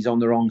know it, he's on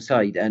the wrong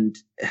side. And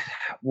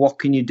what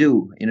can you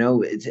do?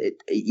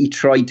 He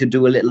tried to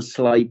do a little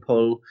sly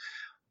pull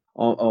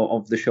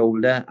of the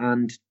shoulder,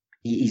 and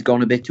he's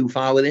gone a bit too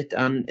far with it,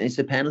 and it's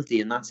a penalty,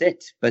 and that's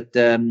it. But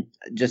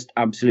just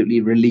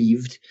absolutely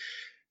relieved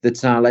that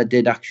Salah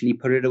did actually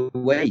put it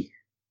away.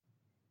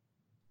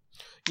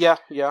 Yeah.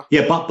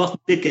 But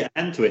did get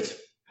into it.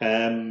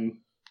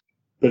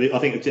 But I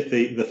think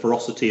the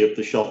ferocity of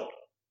the shot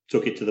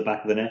took it to the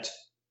back of the net.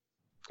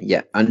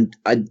 Yeah, and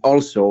I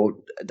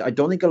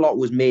don't think a lot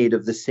was made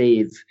of the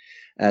save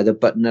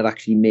that Button had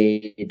actually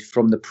made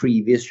from the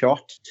previous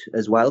shot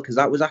as well, because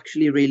that was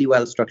actually a really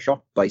well struck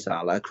shot by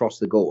Salah across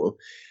the goal,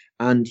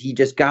 and he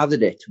just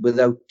gathered it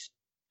without,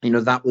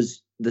 that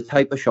was the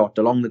type of shot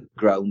along the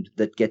ground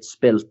that gets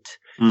spilt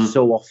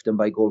so often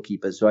by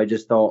goalkeepers. So I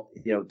just thought,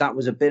 that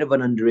was a bit of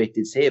an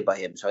underrated save by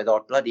him. So I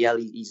thought, bloody hell,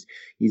 he's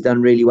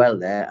done really well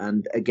there.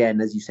 And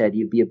again, as you said,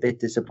 you'd be a bit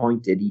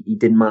disappointed he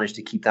didn't manage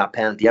to keep that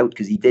penalty out,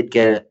 because he did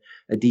get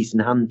a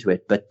decent hand to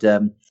it. But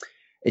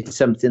it's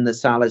something that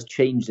Salah's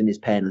changed in his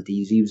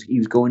penalties. He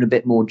was going a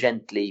bit more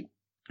gently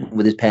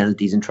with his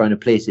penalties and trying to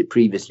place it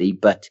previously.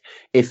 But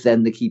if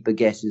then the keeper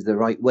guesses the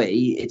right way,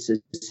 it's a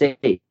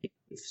save.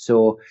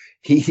 So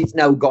he's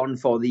now gone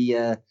for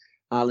the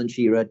Alan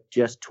Shearer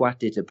just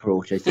twat it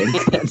approach, I think,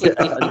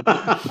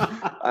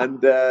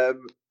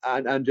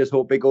 and just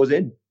hope it goes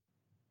in.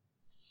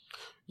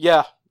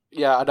 Yeah,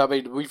 and I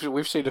mean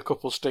we've seen a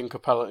couple stinker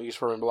penalties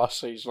for him last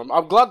season.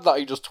 I'm glad that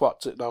he just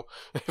twats it now,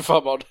 if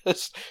I'm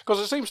honest, because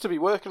it seems to be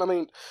working. I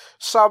mean,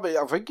 Sammy,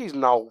 I think he's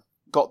now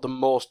got the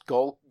most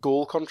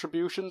goal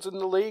contributions in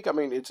the league. I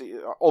mean, it's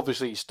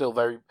obviously he's still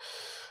very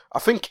I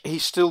think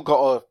he's still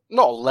got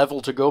not a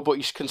level to go, but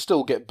he can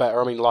still get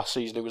better. I mean, last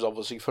season he was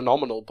obviously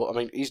phenomenal, but I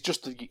mean, he's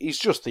just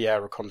the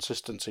air of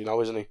consistency now,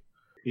 isn't he?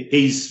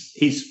 He's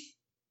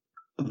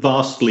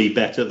vastly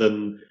better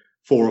than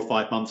 4 or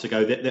 5 months ago.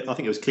 I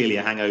think it was clearly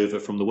a hangover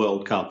from the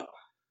World Cup,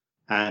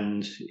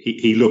 and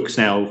he looks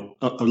now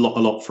a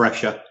lot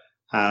fresher.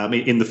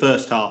 In the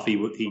first half,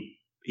 he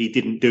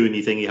didn't do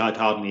anything. He had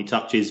hardly any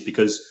touches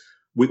because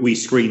we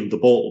screened the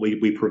ball.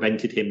 We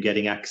prevented him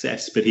getting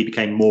access, but he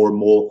became more and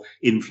more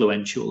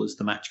influential as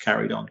the match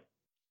carried on.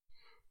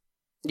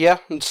 Yeah,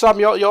 and Sam,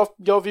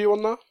 your view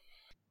on that?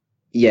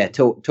 Yeah,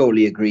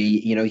 totally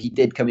agree. You know, he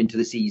did come into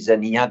the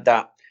season. He had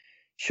that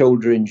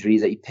shoulder injury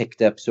that he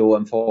picked up so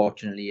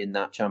unfortunately in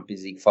that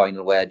Champions League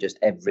final where just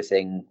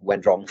everything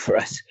went wrong for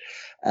us.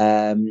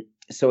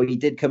 So he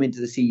did come into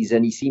the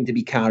season. He seemed to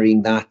be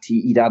carrying that.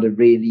 He'd had a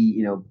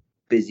really,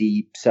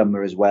 busy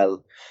summer as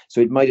well.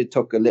 So it might have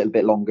took a little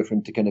bit longer for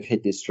him to kind of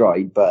hit his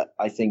stride, but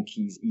I think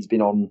he's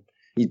been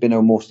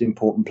our most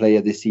important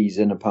player this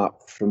season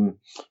apart from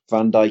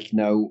Van Dijk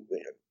now.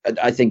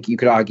 I think you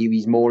could argue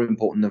he's more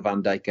important than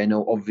Van Dijk. I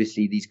know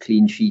obviously these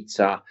clean sheets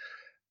are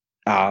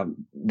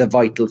the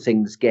vital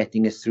things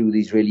getting us through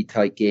these really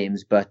tight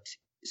games, but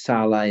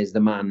Salah is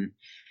the man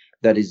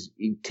that is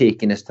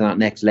taking us to that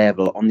next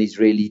level on these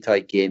really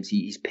tight games.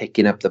 He's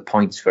picking up the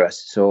points for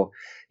us. So,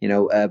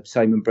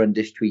 Simon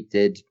Brundish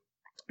tweeted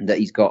that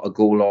he's got a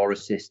goal or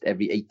assist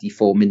every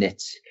 84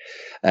 minutes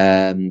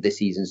this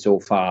season so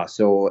far.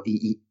 So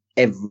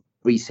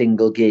every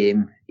single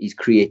game he's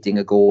creating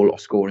a goal or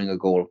scoring a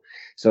goal.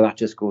 So that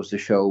just goes to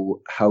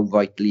show how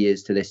vital he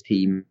is to this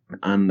team.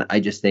 And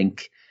I just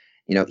think,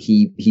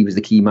 he was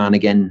the key man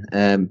again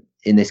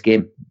in this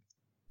game.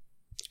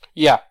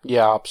 Yeah,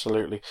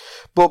 absolutely.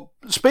 But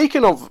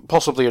speaking of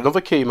possibly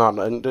another key man,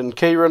 and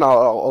Kieran,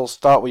 I'll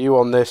start with you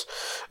on this.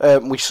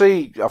 We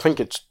see, I think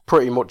it's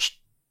pretty much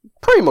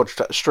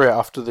straight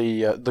after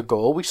the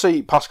goal, we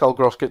see Pascal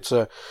Gross gets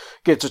a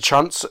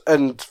chance,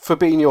 and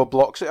Fabinho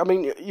blocks it. I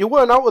mean, you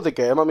weren't out of the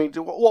game. I mean,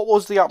 what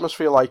was the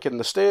atmosphere like in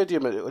the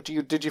stadium?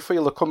 Did you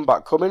feel a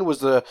comeback coming?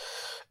 Was there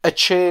a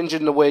change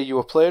in the way you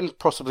were playing,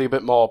 possibly a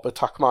bit more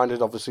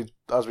attack-minded? Obviously,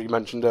 as we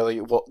mentioned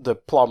earlier, what the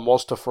plan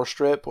was to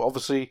frustrate, but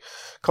obviously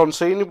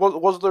conceding.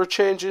 Was there a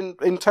change in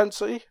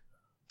intensity?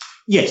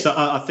 Yes,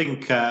 I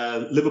think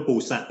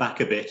Liverpool sat back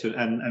a bit,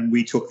 and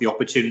we took the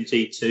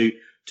opportunity to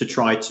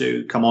try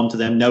to come on to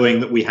them, knowing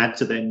that we had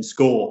to then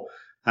score.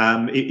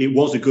 It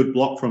was a good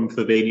block from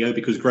Fabinho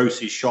because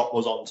Gross's shot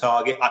was on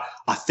target.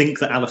 I think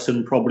that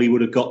Alisson probably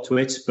would have got to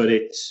it, but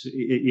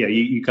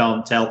you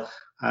can't tell.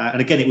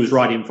 And again, it was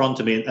right in front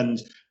of me. And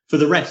for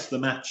the rest of the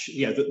match,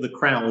 the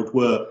crowd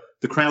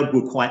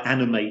were quite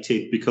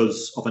animated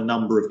because of a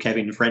number of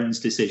Kevin Friend's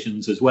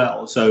decisions as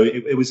well. So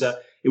it was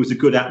a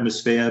good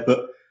atmosphere.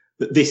 But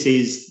this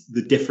is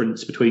the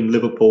difference between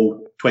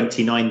Liverpool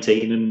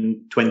 2019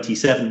 and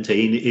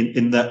 2017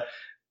 in that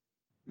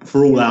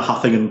for all our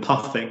huffing and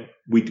puffing,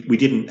 we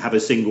didn't have a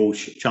single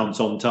chance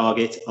on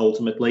target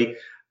ultimately,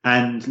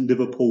 and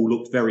Liverpool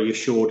looked very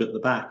assured at the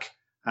back.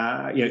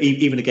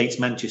 Even against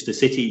Manchester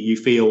City, you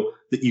feel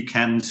that you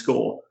can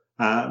score,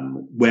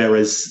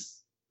 whereas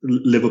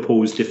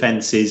Liverpool's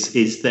defence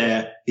is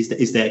their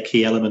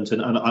key element,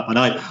 and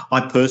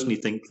I personally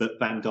think that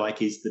Van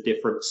Dijk is the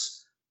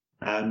difference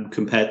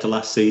compared to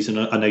last season.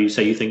 I know you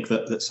say you think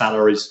that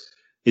Salah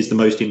is the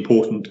most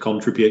important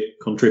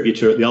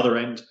contributor at the other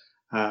end,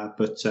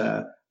 but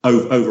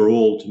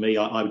overall, to me,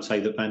 I would say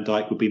that Van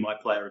Dijk would be my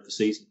player of the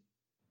season.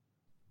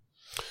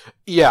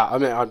 Yeah, I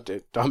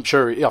mean, I'm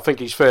sure. I think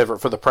he's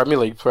favourite for the Premier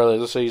League player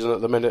of the season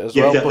at the minute as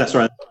well. Yeah, that's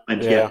right.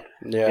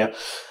 Yeah.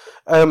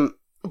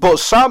 But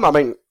Sam, I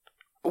mean,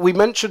 we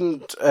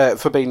mentioned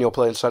Fabinho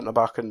playing centre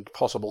back and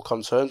possible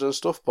concerns and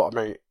stuff, but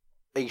I mean,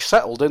 he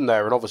settled in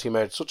there and obviously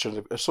made such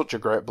a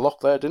great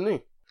block there, didn't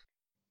he?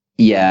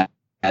 Yeah.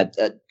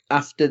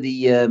 After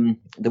the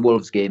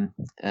Wolves game,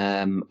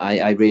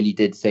 I really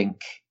did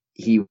think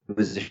he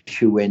was a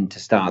shoe-in to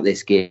start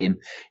this game.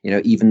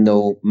 Even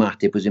though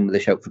Matip was in with a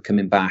shout for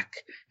coming back,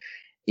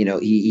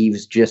 he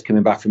was just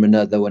coming back from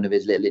another one of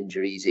his little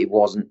injuries. It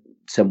wasn't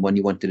someone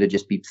you wanted to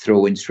just be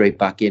throwing straight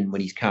back in when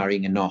he's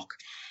carrying a knock.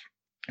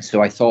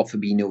 So I thought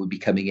Fabinho would be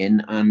coming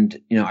in, and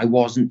I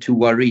wasn't too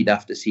worried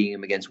after seeing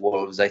him against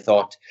Wolves. I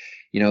thought,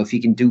 if he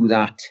can do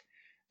that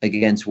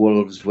against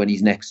Wolves when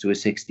he's next to a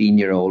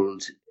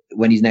 16-year-old,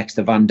 when he's next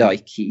to Van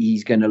Dijk,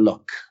 he's going to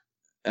look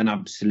an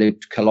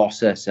absolute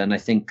colossus. And I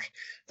think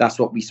that's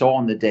what we saw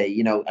on the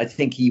day. I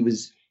think he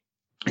was,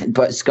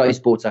 but Sky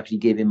Sports actually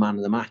gave him man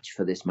of the match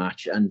for this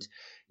match, and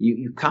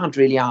you can't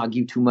really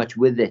argue too much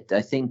with it.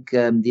 I think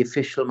the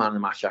official man of the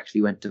match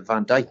actually went to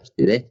Van Dijk,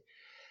 did it?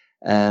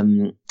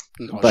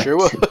 Not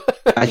sure.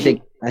 I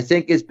think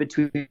it's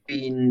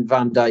between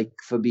Van Dijk,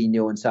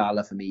 Fabinho and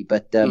Salah for me.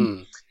 But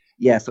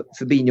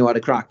Fabinho had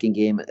a cracking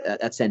game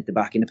at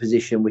centre-back in a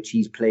position which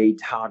he's played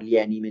hardly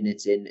any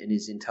minutes in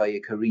his entire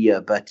career.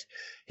 But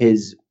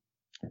his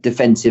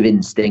defensive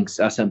instincts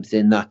are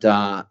something that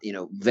are,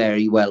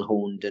 very well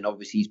honed, and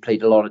obviously he's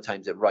played a lot of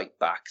times at right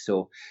back,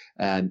 so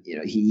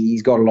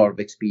he's got a lot of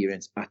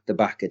experience at the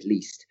back at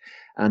least.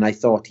 And I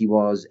thought he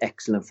was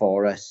excellent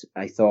for us.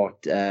 I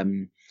thought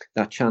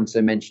that chance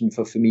I mentioned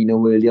for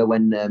Firmino earlier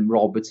when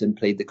Robertson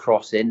played the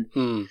cross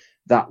in,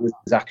 that was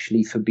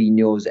actually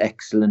Fabinho's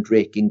excellent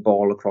raking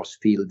ball across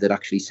field that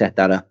actually set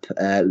that up.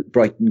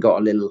 Brighton got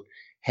a little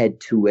head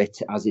to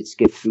it as it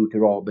skipped through to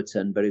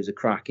Robertson, but it was a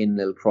cracking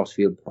little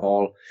crossfield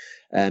ball,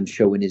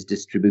 showing his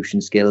distribution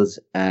skills.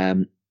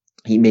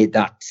 He made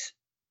that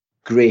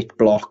great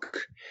block,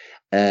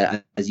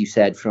 as you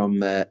said,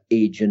 from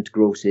Agent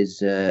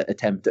Gross's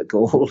attempt at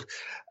goal.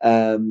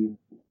 That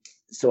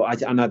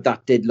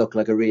did look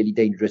like a really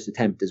dangerous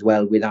attempt as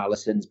well, with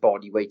Alisson's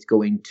body weight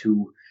going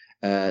to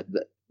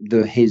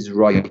his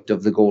right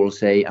of the goal,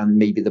 say, and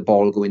maybe the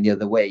ball going the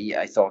other way.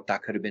 I thought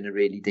that could have been a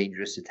really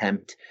dangerous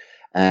attempt.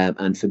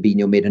 And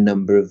Fabinho made a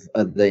number of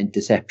other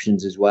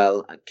interceptions as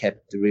well, and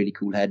kept a really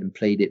cool head and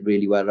played it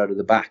really well out of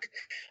the back.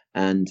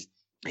 And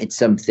it's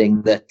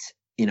something that,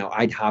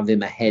 I'd have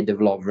him ahead of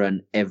Lovren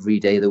every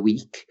day of the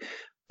week,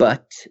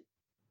 but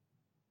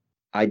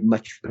I'd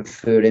much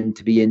prefer him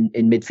to be in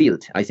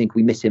midfield. I think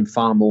we miss him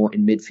far more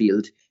in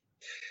midfield.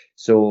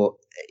 So,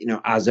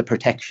 as a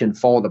protection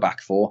for the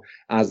back four,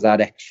 as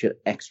that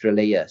extra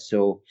layer.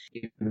 So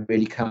you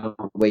really can't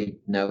wait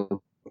now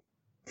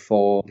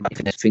for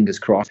fingers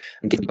crossed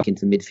and get back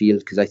into midfield,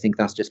 because I think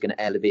that's just going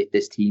to elevate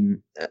this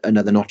team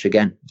another notch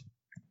again.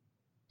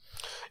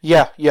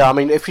 Yeah. I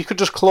mean, if you could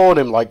just clone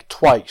him like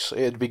twice,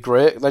 it'd be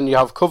great. Then you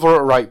have cover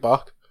at right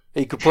back.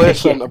 He could play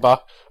centre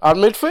back and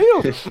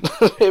midfield.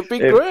 It'd be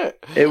great.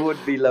 It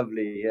would be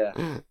lovely,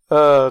 yeah.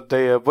 Oh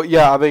dear, but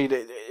yeah, I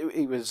mean,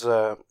 he was.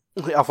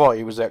 I thought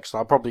he was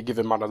excellent. I'd probably give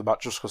him man of the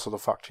match just because of the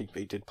fact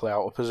he did play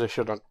out of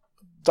position, and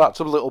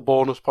that's a little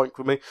bonus point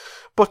for me.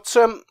 But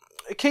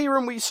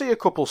Kieran, we see a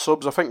couple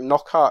subs. I think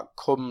Knockhart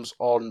comes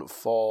on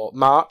for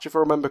March, if I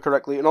remember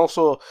correctly, and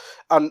also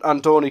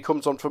Andoni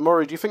comes on for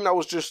Murray. Do you think that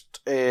was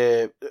just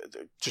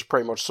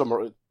pretty much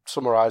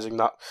summarising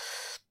that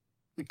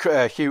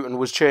Houghton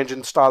was changing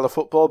the style of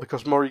football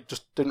because Murray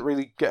just didn't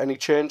really get any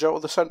change out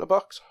of the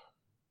centre-backs?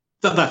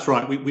 That's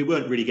right. We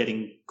weren't really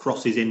getting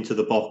crosses into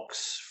the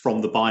box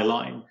from the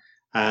byline.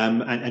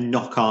 And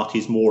Knockhart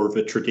is more of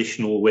a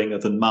traditional winger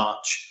than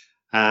March.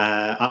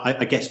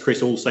 I guess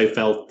Chris also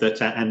felt that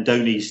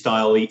Andoni's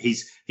style,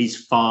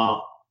 he's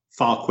far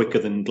quicker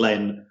than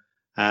Glenn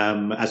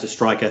as a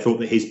striker. I thought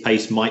that his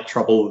pace might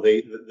trouble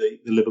the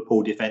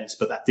Liverpool defence,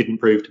 but that didn't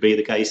prove to be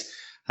the case.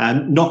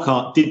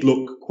 Knockhart did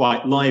look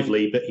quite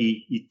lively, but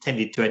he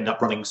tended to end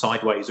up running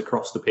sideways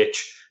across the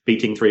pitch,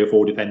 beating 3 or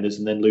 4 defenders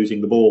and then losing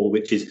the ball,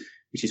 which is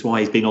why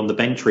he's been on the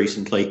bench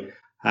recently.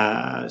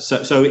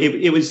 So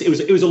it was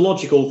a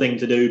logical thing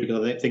to do,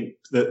 because I think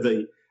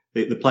that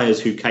the players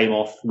who came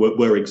off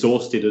were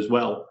exhausted as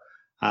well.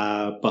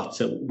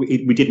 But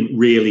we didn't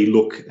really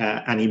look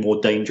any more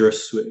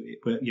dangerous.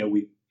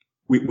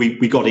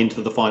 We got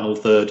into the final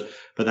third,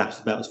 but that's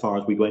about as far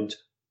as we went.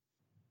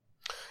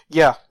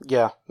 Yeah,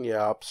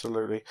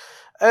 absolutely.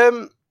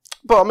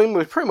 But I mean,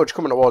 we're pretty much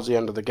coming towards the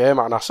end of the game,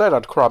 and I said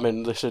I'd cram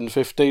in this in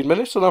 15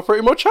 minutes, and I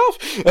pretty much have.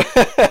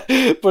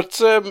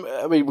 But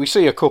I mean, we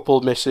see a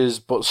couple misses,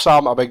 but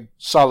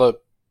Salah,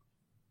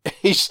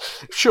 he's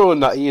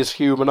showing that he is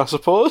human, I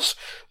suppose.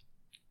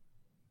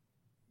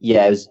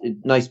 Yeah, it was a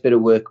nice bit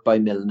of work by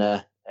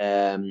Milner.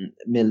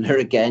 Milner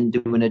again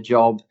doing a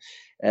job,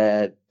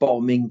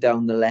 bombing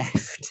down the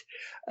left.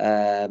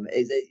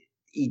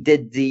 He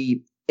did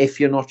the, if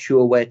you're not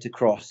sure where to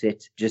cross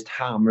it, just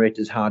hammer it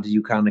as hard as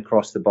you can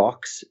across the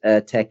box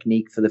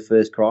technique for the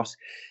first cross.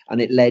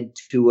 And it led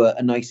to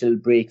a nice little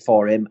break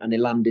for him, and it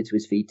landed to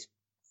his feet.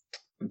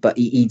 But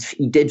he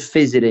did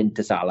fizz it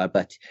into Salah,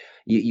 but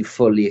you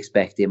fully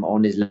expect him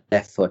on his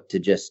left foot to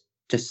just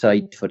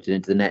side foot it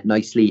into the net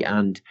nicely.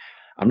 And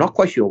I'm not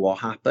quite sure what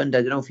happened.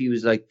 I don't know if he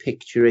was like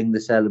picturing the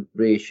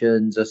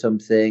celebrations or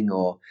something,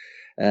 or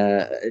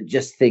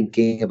just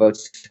thinking about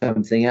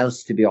something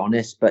else, to be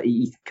honest. But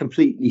he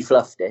completely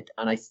fluffed it.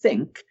 And I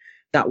think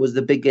that was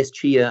the biggest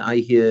cheer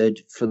I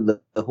heard for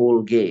the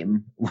whole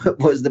game,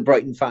 was the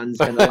Brighton fans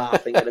kind of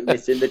laughing at him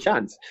missing the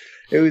chance.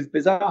 It was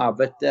bizarre.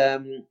 But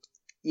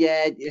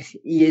yeah,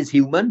 he is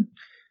human,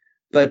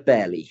 but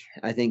barely.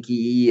 I think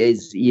he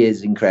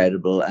is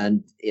incredible.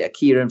 And yeah,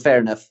 Kieran, fair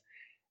enough.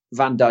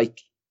 Van Dijk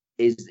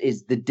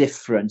is the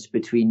difference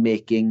between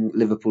making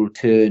Liverpool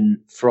turn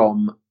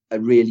from a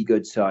really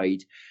good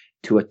side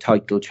to a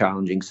title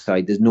challenging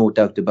side. There's no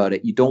doubt about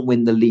it. You don't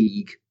win the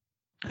league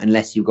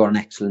unless you've got an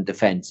excellent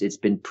defence. It's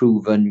been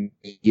proven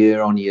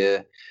year on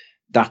year.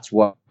 That's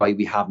why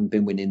we haven't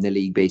been winning the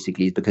league,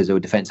 basically, is because our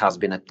defence has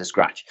been at the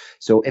scratch.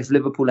 So if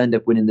Liverpool end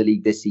up winning the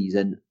league this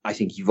season, I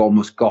think you've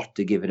almost got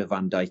to give it to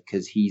Van Dijk,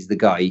 because he's the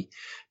guy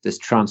that's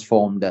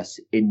transformed us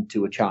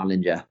into a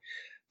challenger.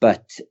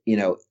 But,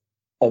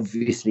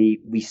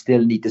 obviously we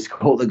still need to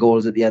score the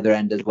goals at the other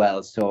end as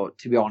well. So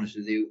to be honest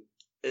with you,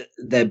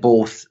 they're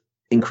both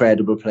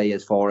incredible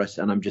players for us,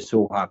 and I'm just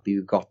so happy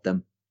we've got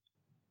them.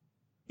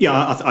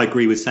 Yeah, I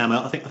agree with Sam.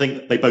 I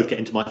think they both get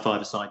into my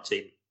five-a-side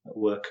team at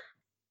work.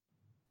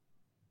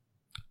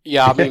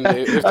 Yeah, I mean,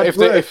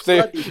 if they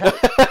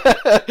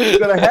you've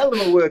got a hell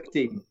of a work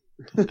team.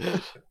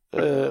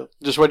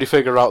 Just when you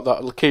figure out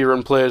that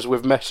Kieran plays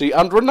with Messi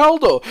and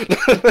Ronaldo.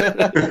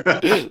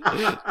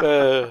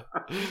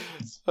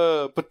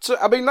 But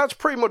I mean, that's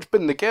pretty much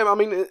been the game. I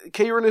mean,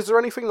 Kieran, is there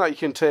anything that you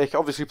can take,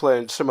 obviously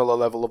playing similar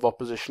level of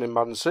opposition in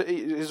Man City,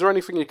 is there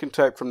anything you can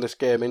take from this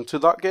game into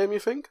that game, you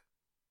think?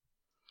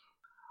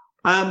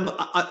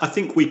 I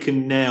think we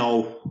can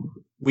now,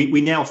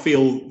 we now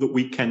feel that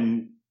we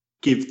can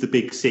give the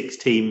big six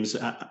teams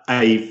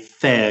a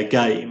fair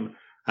game.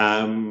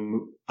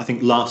 I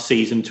think last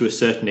season, to a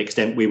certain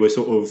extent, we were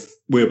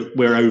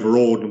we're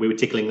overawed and we were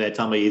tickling their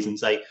tummies and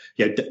say,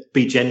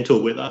 be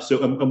gentle with us.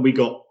 And we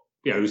got,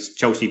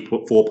 Chelsea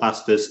put 4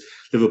 past us,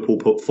 Liverpool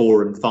put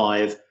 4 and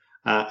 5,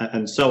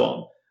 and so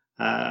on.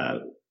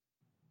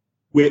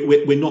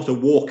 We're not a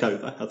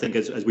walkover, I think,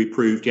 as we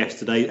proved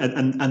yesterday,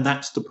 and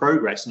that's the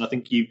progress. And I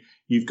think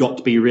you've got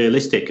to be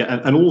realistic,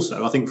 and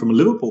also I think from a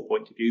Liverpool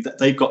point of view that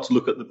they've got to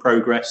look at the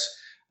progress.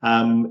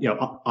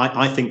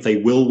 I think they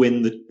will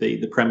win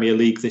the Premier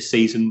League this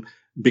season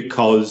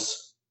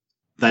because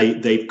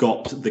they've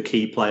got the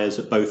key players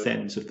at both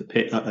ends of the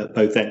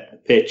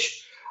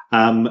pitch.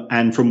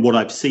 And from what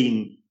I've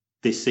seen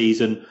this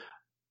season,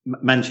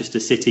 Manchester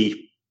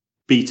City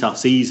beat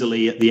us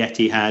easily at the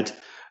Etihad,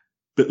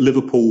 but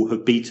Liverpool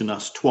have beaten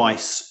us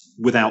twice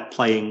without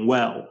playing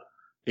well.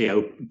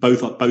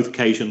 Both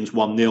occasions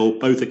 1-0,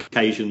 both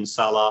occasions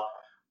Salah,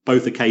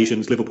 both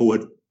occasions Liverpool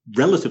had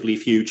relatively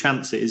few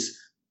chances,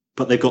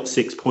 but they got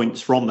 6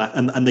 points from that.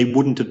 And they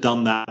wouldn't have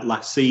done that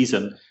last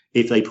season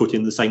if they put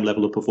in the same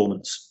level of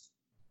performance.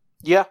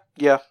 Yeah,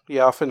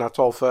 I think that's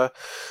all fair.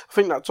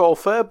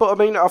 But I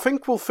mean, I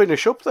think we'll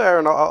finish up there,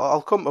 and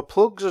I'll come to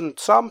plugs. And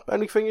Sam,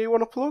 anything you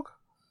want to plug?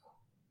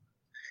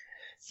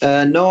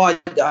 No, I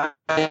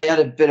had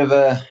a bit of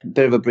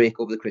a break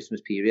over the Christmas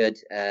period.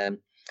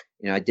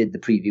 I did the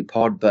preview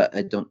pod, but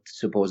I don't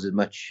suppose there's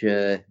much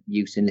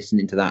use in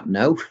listening to that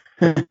now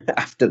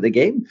after the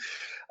game.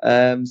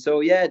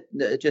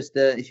 Just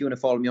if you want to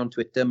follow me on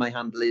Twitter, my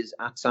handle is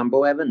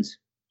 @SamboEvans.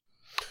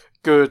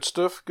 Good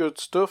stuff.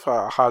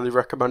 I highly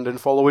recommend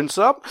following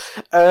Sam.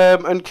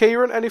 And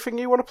Kieran, anything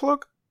you want to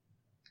plug?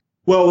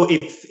 Well,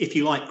 if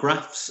you like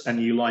graphs and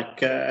you like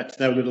to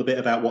know a little bit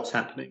about what's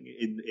happening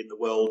in the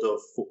world of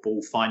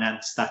football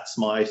finance, that's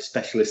my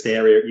specialist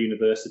area at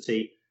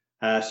university.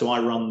 So I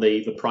run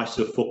the Price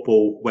of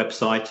Football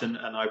website, and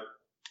I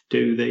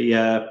do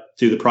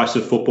the Price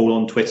of Football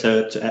on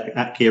Twitter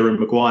at Kieran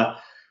Maguire.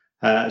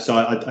 So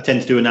I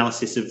tend to do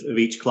analysis of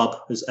each club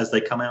as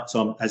they come out.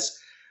 So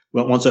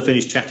once I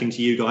finish chatting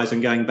to you guys,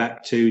 I'm going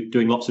back to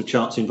doing lots of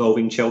charts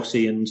involving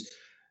Chelsea and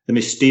the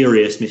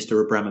mysterious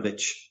Mr.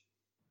 Abramovich.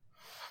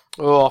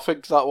 Oh, I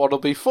think that one will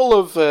be full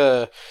of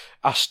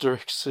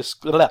asterisks. That's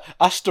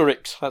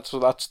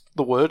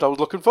the word I was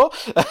looking for.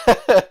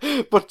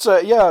 But I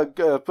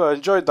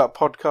enjoyed that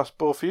podcast,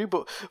 both of you.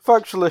 But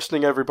thanks for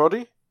listening,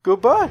 everybody.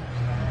 Goodbye.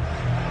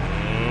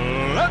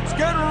 Let's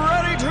get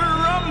ready to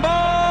rumble!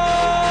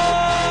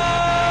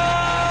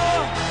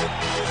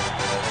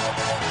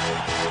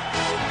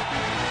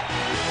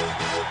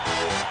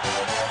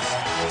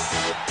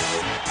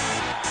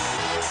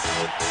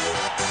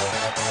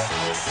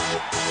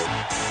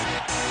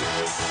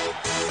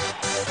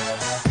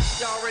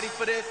 Y'all ready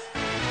for this?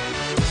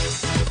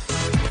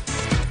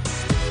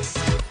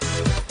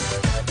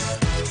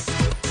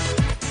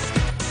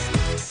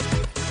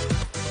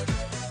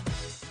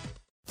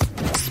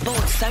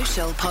 Sports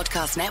Social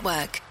Podcast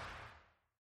Network.